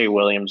Jay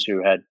Williams,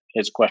 who had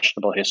his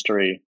questionable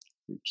history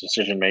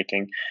decision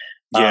making.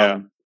 Yeah,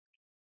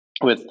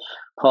 with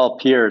Paul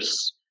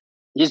Pierce,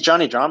 he's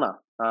Johnny Drama.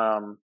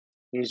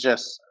 He's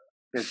just.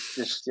 It's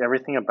just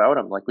everything about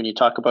him. Like when you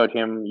talk about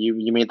him,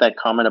 you made that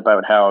comment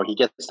about how he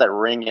gets that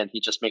ring and he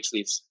just makes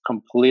these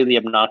completely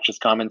obnoxious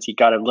comments. He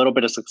got a little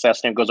bit of success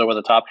and goes over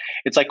the top.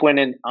 It's like when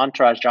in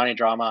Entourage, Johnny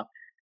Drama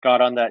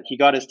got on that. He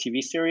got his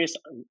TV series.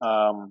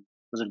 Was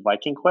it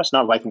Viking Quest?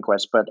 Not Viking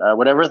Quest, but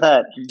whatever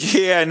that.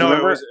 Yeah, no,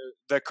 it was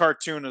the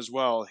cartoon as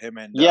well. Him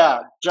and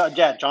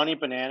Johnny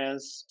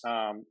Bananas.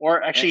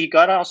 Or actually, he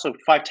got also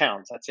 5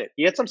 Towns. That's it.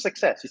 He had some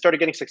success. He started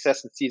getting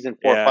success in season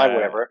 4 or 5,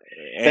 whatever.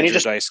 Then he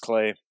just Dice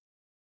Clay.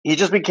 He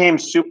just became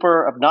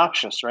super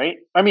obnoxious, right?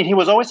 I mean, he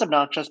was always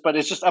obnoxious, but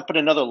it's just up at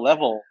another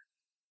level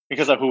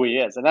because of who he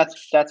is, and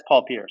that's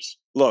Paul Pierce.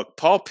 Look,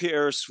 Paul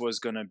Pierce was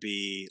going to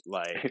be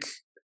like,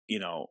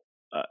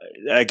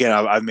 again,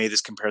 I've made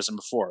this comparison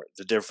before.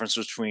 The difference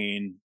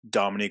between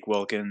Dominique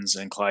Wilkins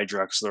and Clyde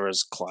Drexler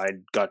is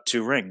Clyde got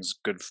 2 rings.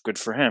 Good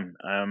for him.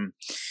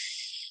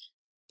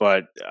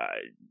 But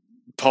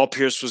Paul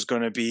Pierce was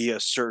going to be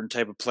a certain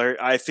type of player.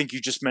 I think you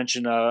just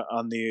mentioned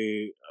on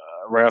the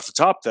right off the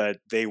top that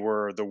they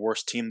were the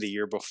worst team the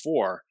year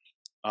before,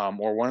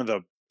 or one of the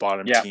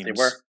bottom teams. Yeah, they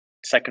were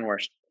second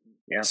worst.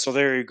 Yeah. So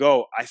there you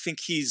go. I think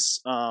he's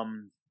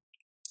and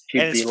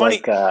it's funny.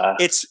 Like,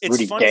 it's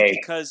Rudy funny Gay.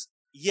 because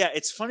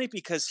it's funny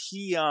because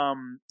he I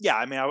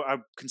mean I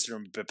consider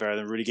him a bit better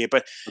than Rudy Gay,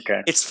 but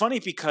it's funny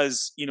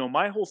because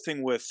my whole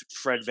thing with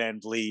Fred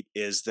VanVleet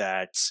is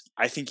that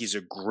I think he's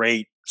a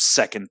great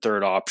second,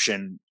 third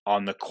option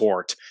on the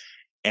court.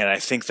 And I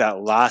think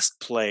that last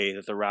play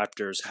that the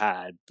Raptors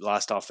had,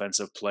 last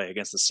offensive play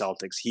against the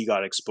Celtics, he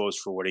got exposed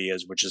for what he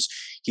is, which is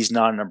he's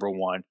not a number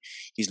one.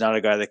 He's not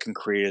a guy that can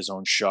create his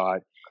own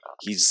shot.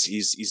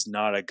 He's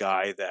not a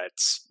guy that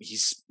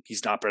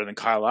he's not better than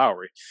Kyle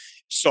Lowry.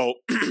 So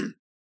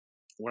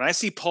when I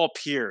see Paul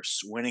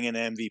Pierce winning an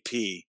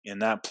MVP in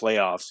that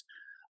playoffs,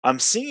 I'm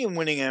seeing him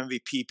winning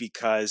MVP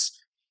because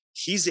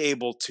they're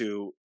able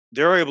to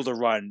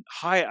run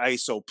high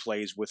ISO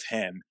plays with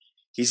him.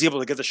 He's able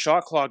to get the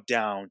shot clock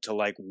down to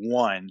like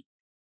 1,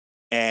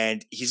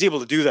 and he's able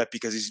to do that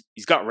because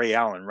he's got Ray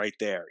Allen right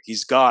there.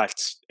 He's got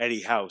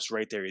Eddie House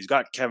right there. He's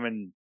got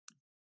Kevin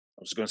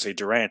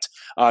Durant,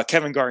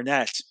 Kevin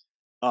Garnett.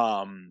 He's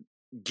on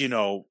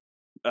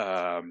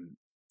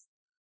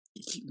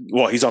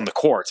the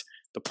court.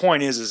 The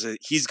point is that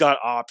he's got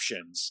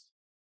options,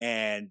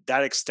 and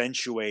that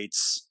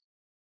accentuates.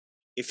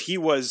 If he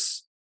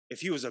was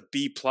a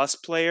B+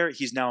 player,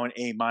 he's now an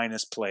A-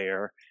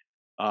 player.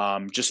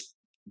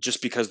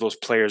 Just because those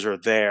players are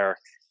there,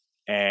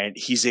 and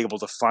he's able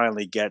to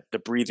finally get the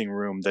breathing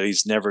room that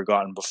he's never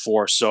gotten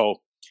before.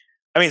 So,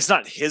 I mean, it's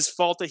not his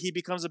fault that he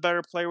becomes a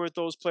better player with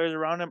those players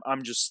around him.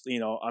 I'm just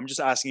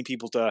asking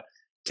people to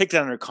take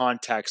that under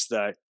context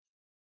that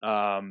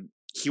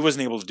he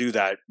wasn't able to do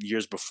that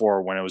years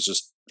before when it was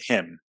just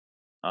him.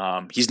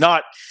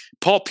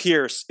 Paul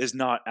Pierce is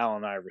not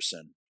Allen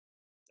Iverson.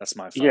 That's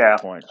my final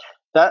point.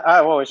 That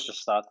I've always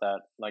just thought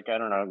that. Like, I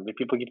don't know.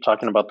 People keep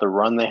talking about the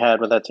run they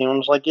had with that team. I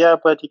was like, yeah,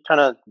 but he kind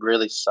of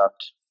really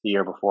sucked the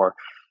year before.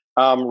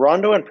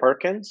 Rondo and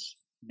Perkins,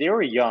 they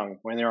were young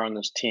when they were on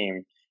this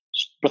team.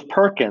 With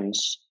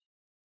Perkins,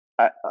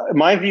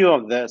 my view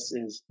of this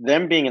is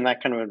them being in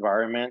that kind of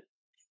environment,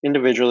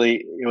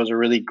 individually, it was a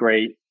really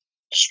great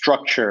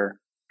structure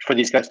for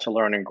these guys to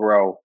learn and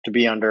grow, to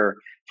be under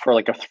for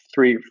like a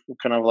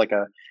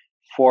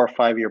 4 or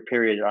 5 year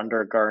period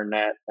under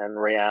Garnett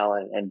and Ray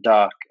Allen and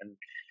Doc, and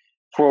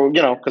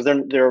because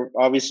they're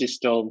obviously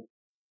still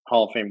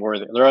Hall of Fame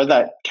worthy. They're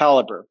that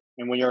caliber,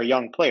 and when you're a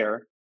young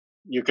player,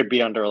 you could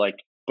be under like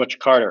Butch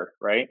Carter,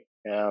 right?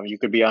 You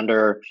could be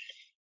under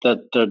the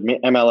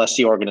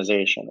MLSE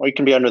organization, or you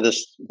can be under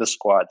this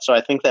squad. So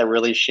I think that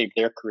really shaped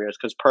their careers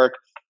because Perk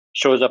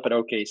shows up at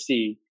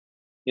OKC.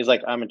 He's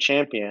like, I'm a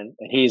champion,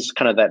 and he's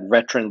kind of that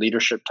veteran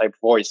leadership type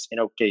voice in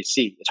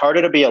OKC. It's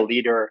harder to be a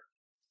leader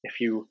if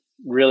you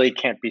really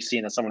can't be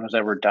seen as someone who's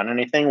ever done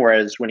anything.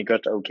 Whereas when he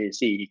goes to OKC,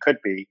 he could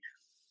be.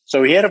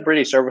 So he had a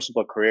pretty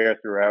serviceable career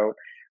throughout.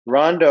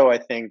 Rondo, I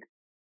think,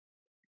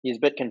 he's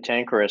a bit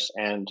cantankerous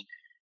and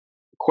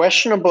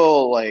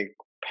questionable, like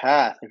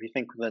path if you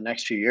think of the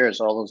next few years,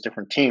 all those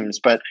different teams.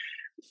 But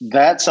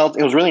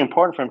it was really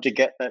important for him to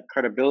get that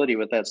credibility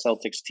with that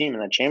Celtics team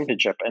and that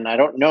championship. And I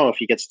don't know if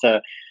he gets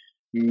to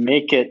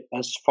make it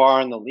as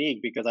far in the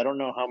league because I don't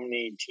know how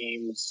many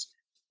teams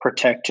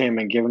protect him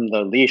and give him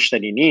the leash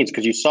that he needs.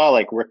 Because you saw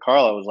like Rick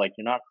Carlisle was like,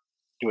 you're not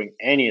doing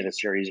any of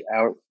this series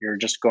out. You're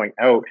just going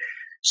out.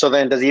 So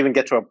then does he even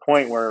get to a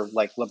point where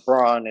like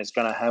LeBron is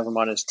going to have him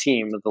on his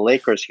team with the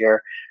Lakers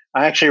here?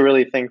 I actually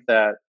really think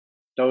that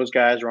those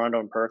guys, Rondo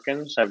and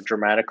Perkins, have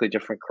dramatically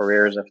different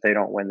careers if they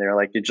don't win there.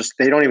 Like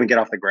they don't even get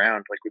off the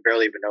ground. Like we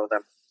barely even know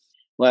them.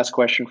 Last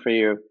question for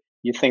you.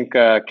 You think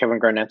Kevin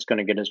Garnett's going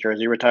to get his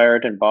jersey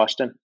retired in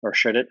Boston, or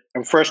should it?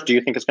 And first, do you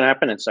think it's going to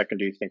happen? And second,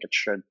 do you think it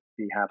should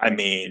be happening? I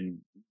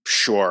mean,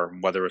 sure,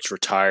 whether it's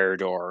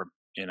retired or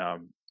in a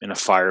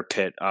fire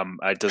pit,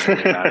 it doesn't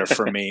really matter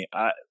for me.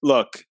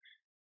 Look,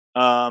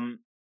 I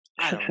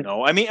don't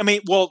know. I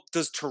mean, well,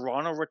 does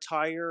Toronto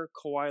retire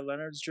Kawhi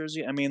Leonard's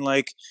jersey? Talk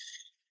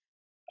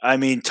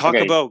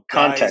about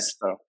context guys,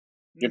 though.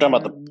 You're talking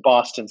about the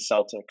Boston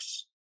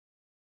Celtics.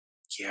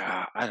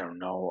 Yeah, I don't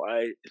know.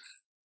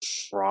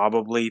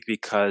 Probably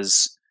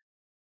because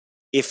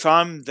if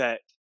I'm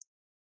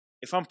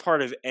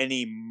part of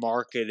any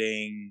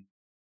marketing,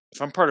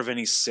 if I'm part of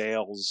any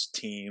sales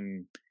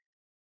team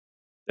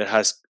that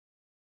has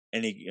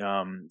any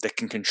that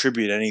can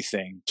contribute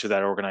anything to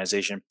that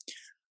organization,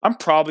 I'm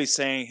probably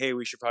saying, hey,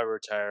 we should probably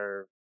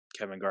retire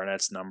Kevin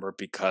Garnett's number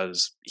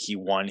because he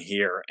won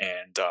here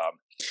and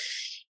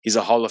he's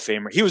a Hall of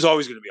Famer. He was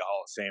always going to be a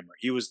Hall of Famer.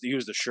 He was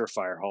the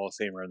surefire Hall of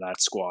Famer in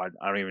that squad.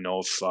 I don't even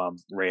know if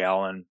Ray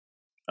Allen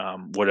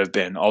would have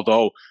been.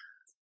 Although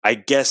I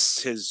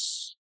guess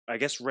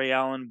Ray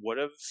Allen would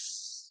have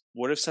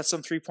set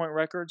some 3-point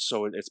records,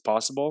 so it's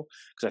possible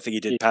because I think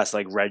he did pass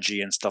like Reggie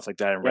and stuff like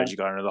that, and Reggie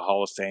got into the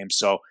Hall of Fame.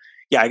 So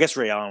yeah, I guess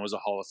Ray Allen was a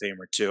Hall of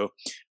Famer too.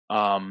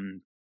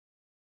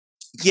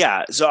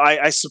 So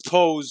I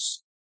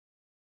suppose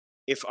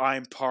if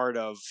I'm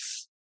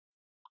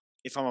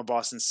a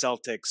Boston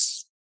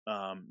Celtics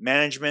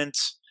management,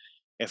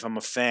 if I'm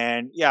a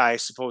fan, I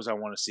suppose I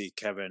want to see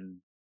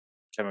Kevin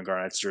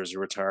Garnett's jersey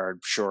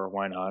retired. Sure,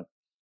 why not?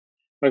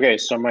 Okay,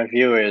 so my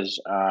view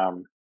is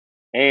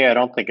A, I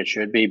don't think it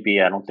should be. B,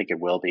 I don't think it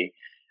will be.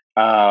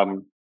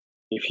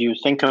 If you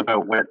think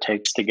about what it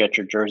takes to get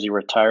your jersey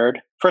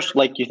retired, first,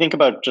 like you think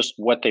about just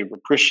what they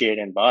appreciate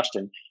in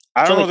Boston.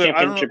 I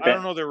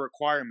don't know their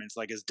requirements.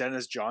 Like, is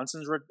Dennis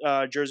Johnson's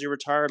jersey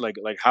retired? Like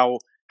how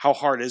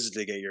hard is it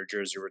to get your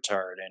jersey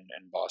retired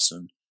in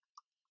Boston?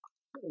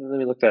 Let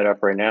me look that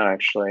up right now.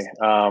 Actually,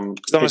 I'm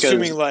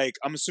assuming like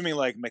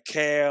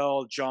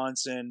McHale,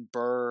 Johnson,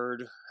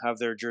 Bird have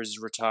their jerseys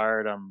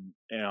retired. I'm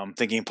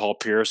thinking Paul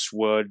Pierce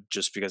would,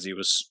 just because he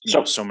was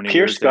so many.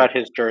 Pierce years got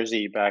his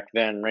jersey back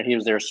then, right? He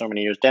was there so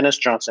many years. Dennis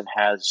Johnson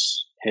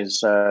has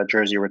his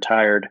jersey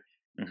retired.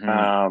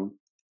 Mm-hmm.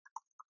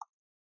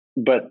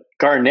 But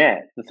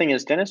Garnett, the thing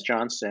is, Dennis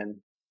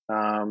Johnson,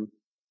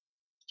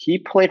 he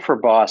played for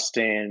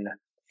Boston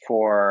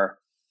for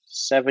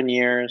 7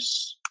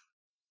 years.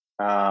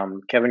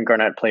 Kevin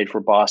Garnett played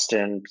for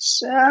Boston.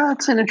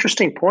 It's an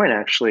interesting point,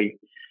 actually,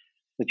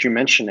 that you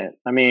mention it.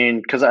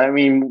 Because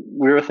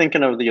we were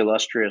thinking of the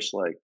illustrious,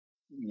 like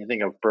you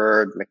think of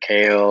Bird,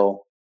 McHale,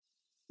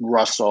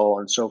 Russell,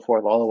 and so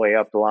forth, all the way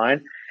up the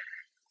line.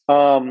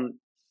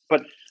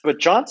 But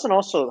Johnson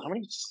also, how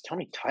many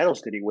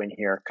titles did he win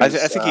here? I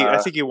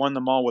think he won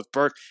them all with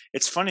Bird.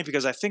 It's funny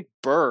because I think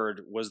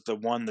Bird was the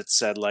one that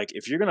said, like,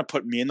 if you're going to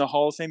put me in the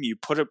Hall of Fame, you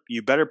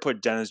better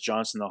put Dennis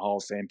Johnson in the Hall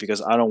of Fame because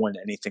I don't win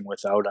anything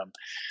without him.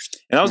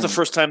 And that was the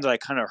first time that I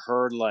kind of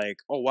heard, like,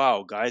 oh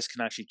wow, guys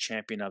can actually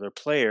champion other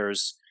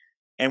players.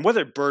 And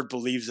whether Bird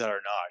believes that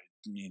or not,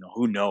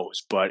 who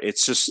knows? But it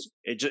just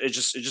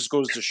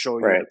goes to show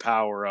you the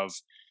power of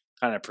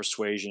kind of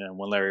persuasion. And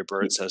when Larry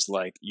Bird says,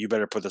 like, you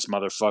better put this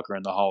motherfucker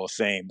in the Hall of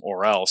Fame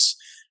or else.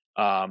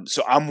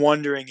 So I'm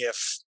wondering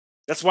if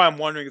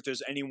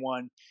there's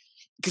anyone,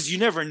 because you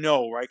never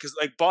know, right? Because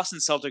like Boston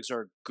Celtics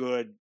are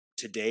good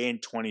today in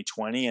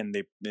 2020, and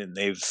they've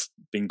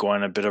been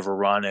going a bit of a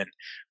run, and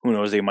who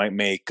knows, they might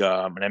make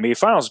an NBA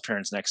Finals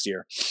appearance next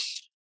year.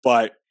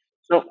 But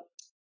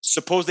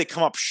suppose they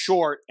come up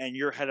short, and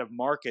you're head of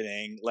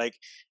marketing, like.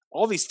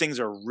 All these things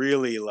are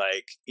really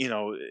like,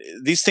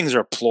 these things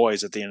are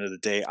ploys at the end of the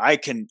day. I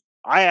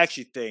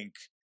actually think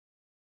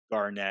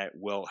Garnett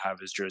will have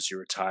his jersey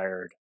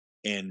retired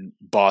in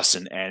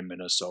Boston and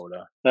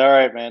Minnesota. All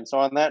right, man. So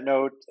on that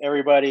note,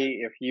 everybody,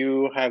 if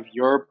you have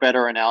your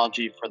better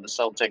analogy for the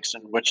Celtics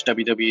and which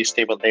WWE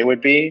stable they would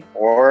be,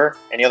 or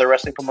any other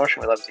wrestling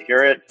promotion, we'd love to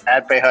hear it.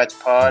 At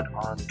BayHeightsPod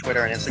on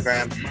Twitter and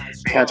Instagram,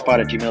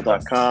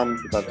 BayHeightsPod@gmail.com.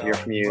 We'd love to hear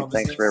from you.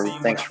 Thanks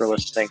for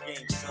listening.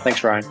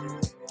 Thanks, Ryan.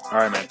 All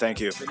right, man. Thank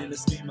you. Stick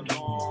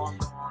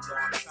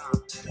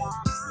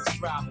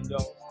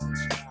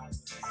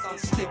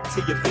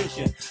to your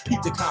vision,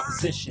 keep the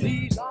composition.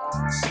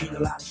 Seen a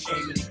lot of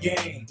shame in the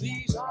game.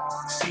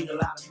 Seen a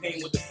lot of pain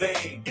with the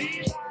fame.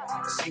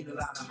 Seen a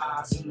lot of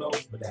highs and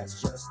lows, but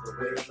that's just the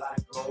way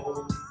life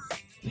goes.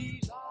 See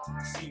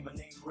my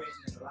name written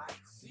in life.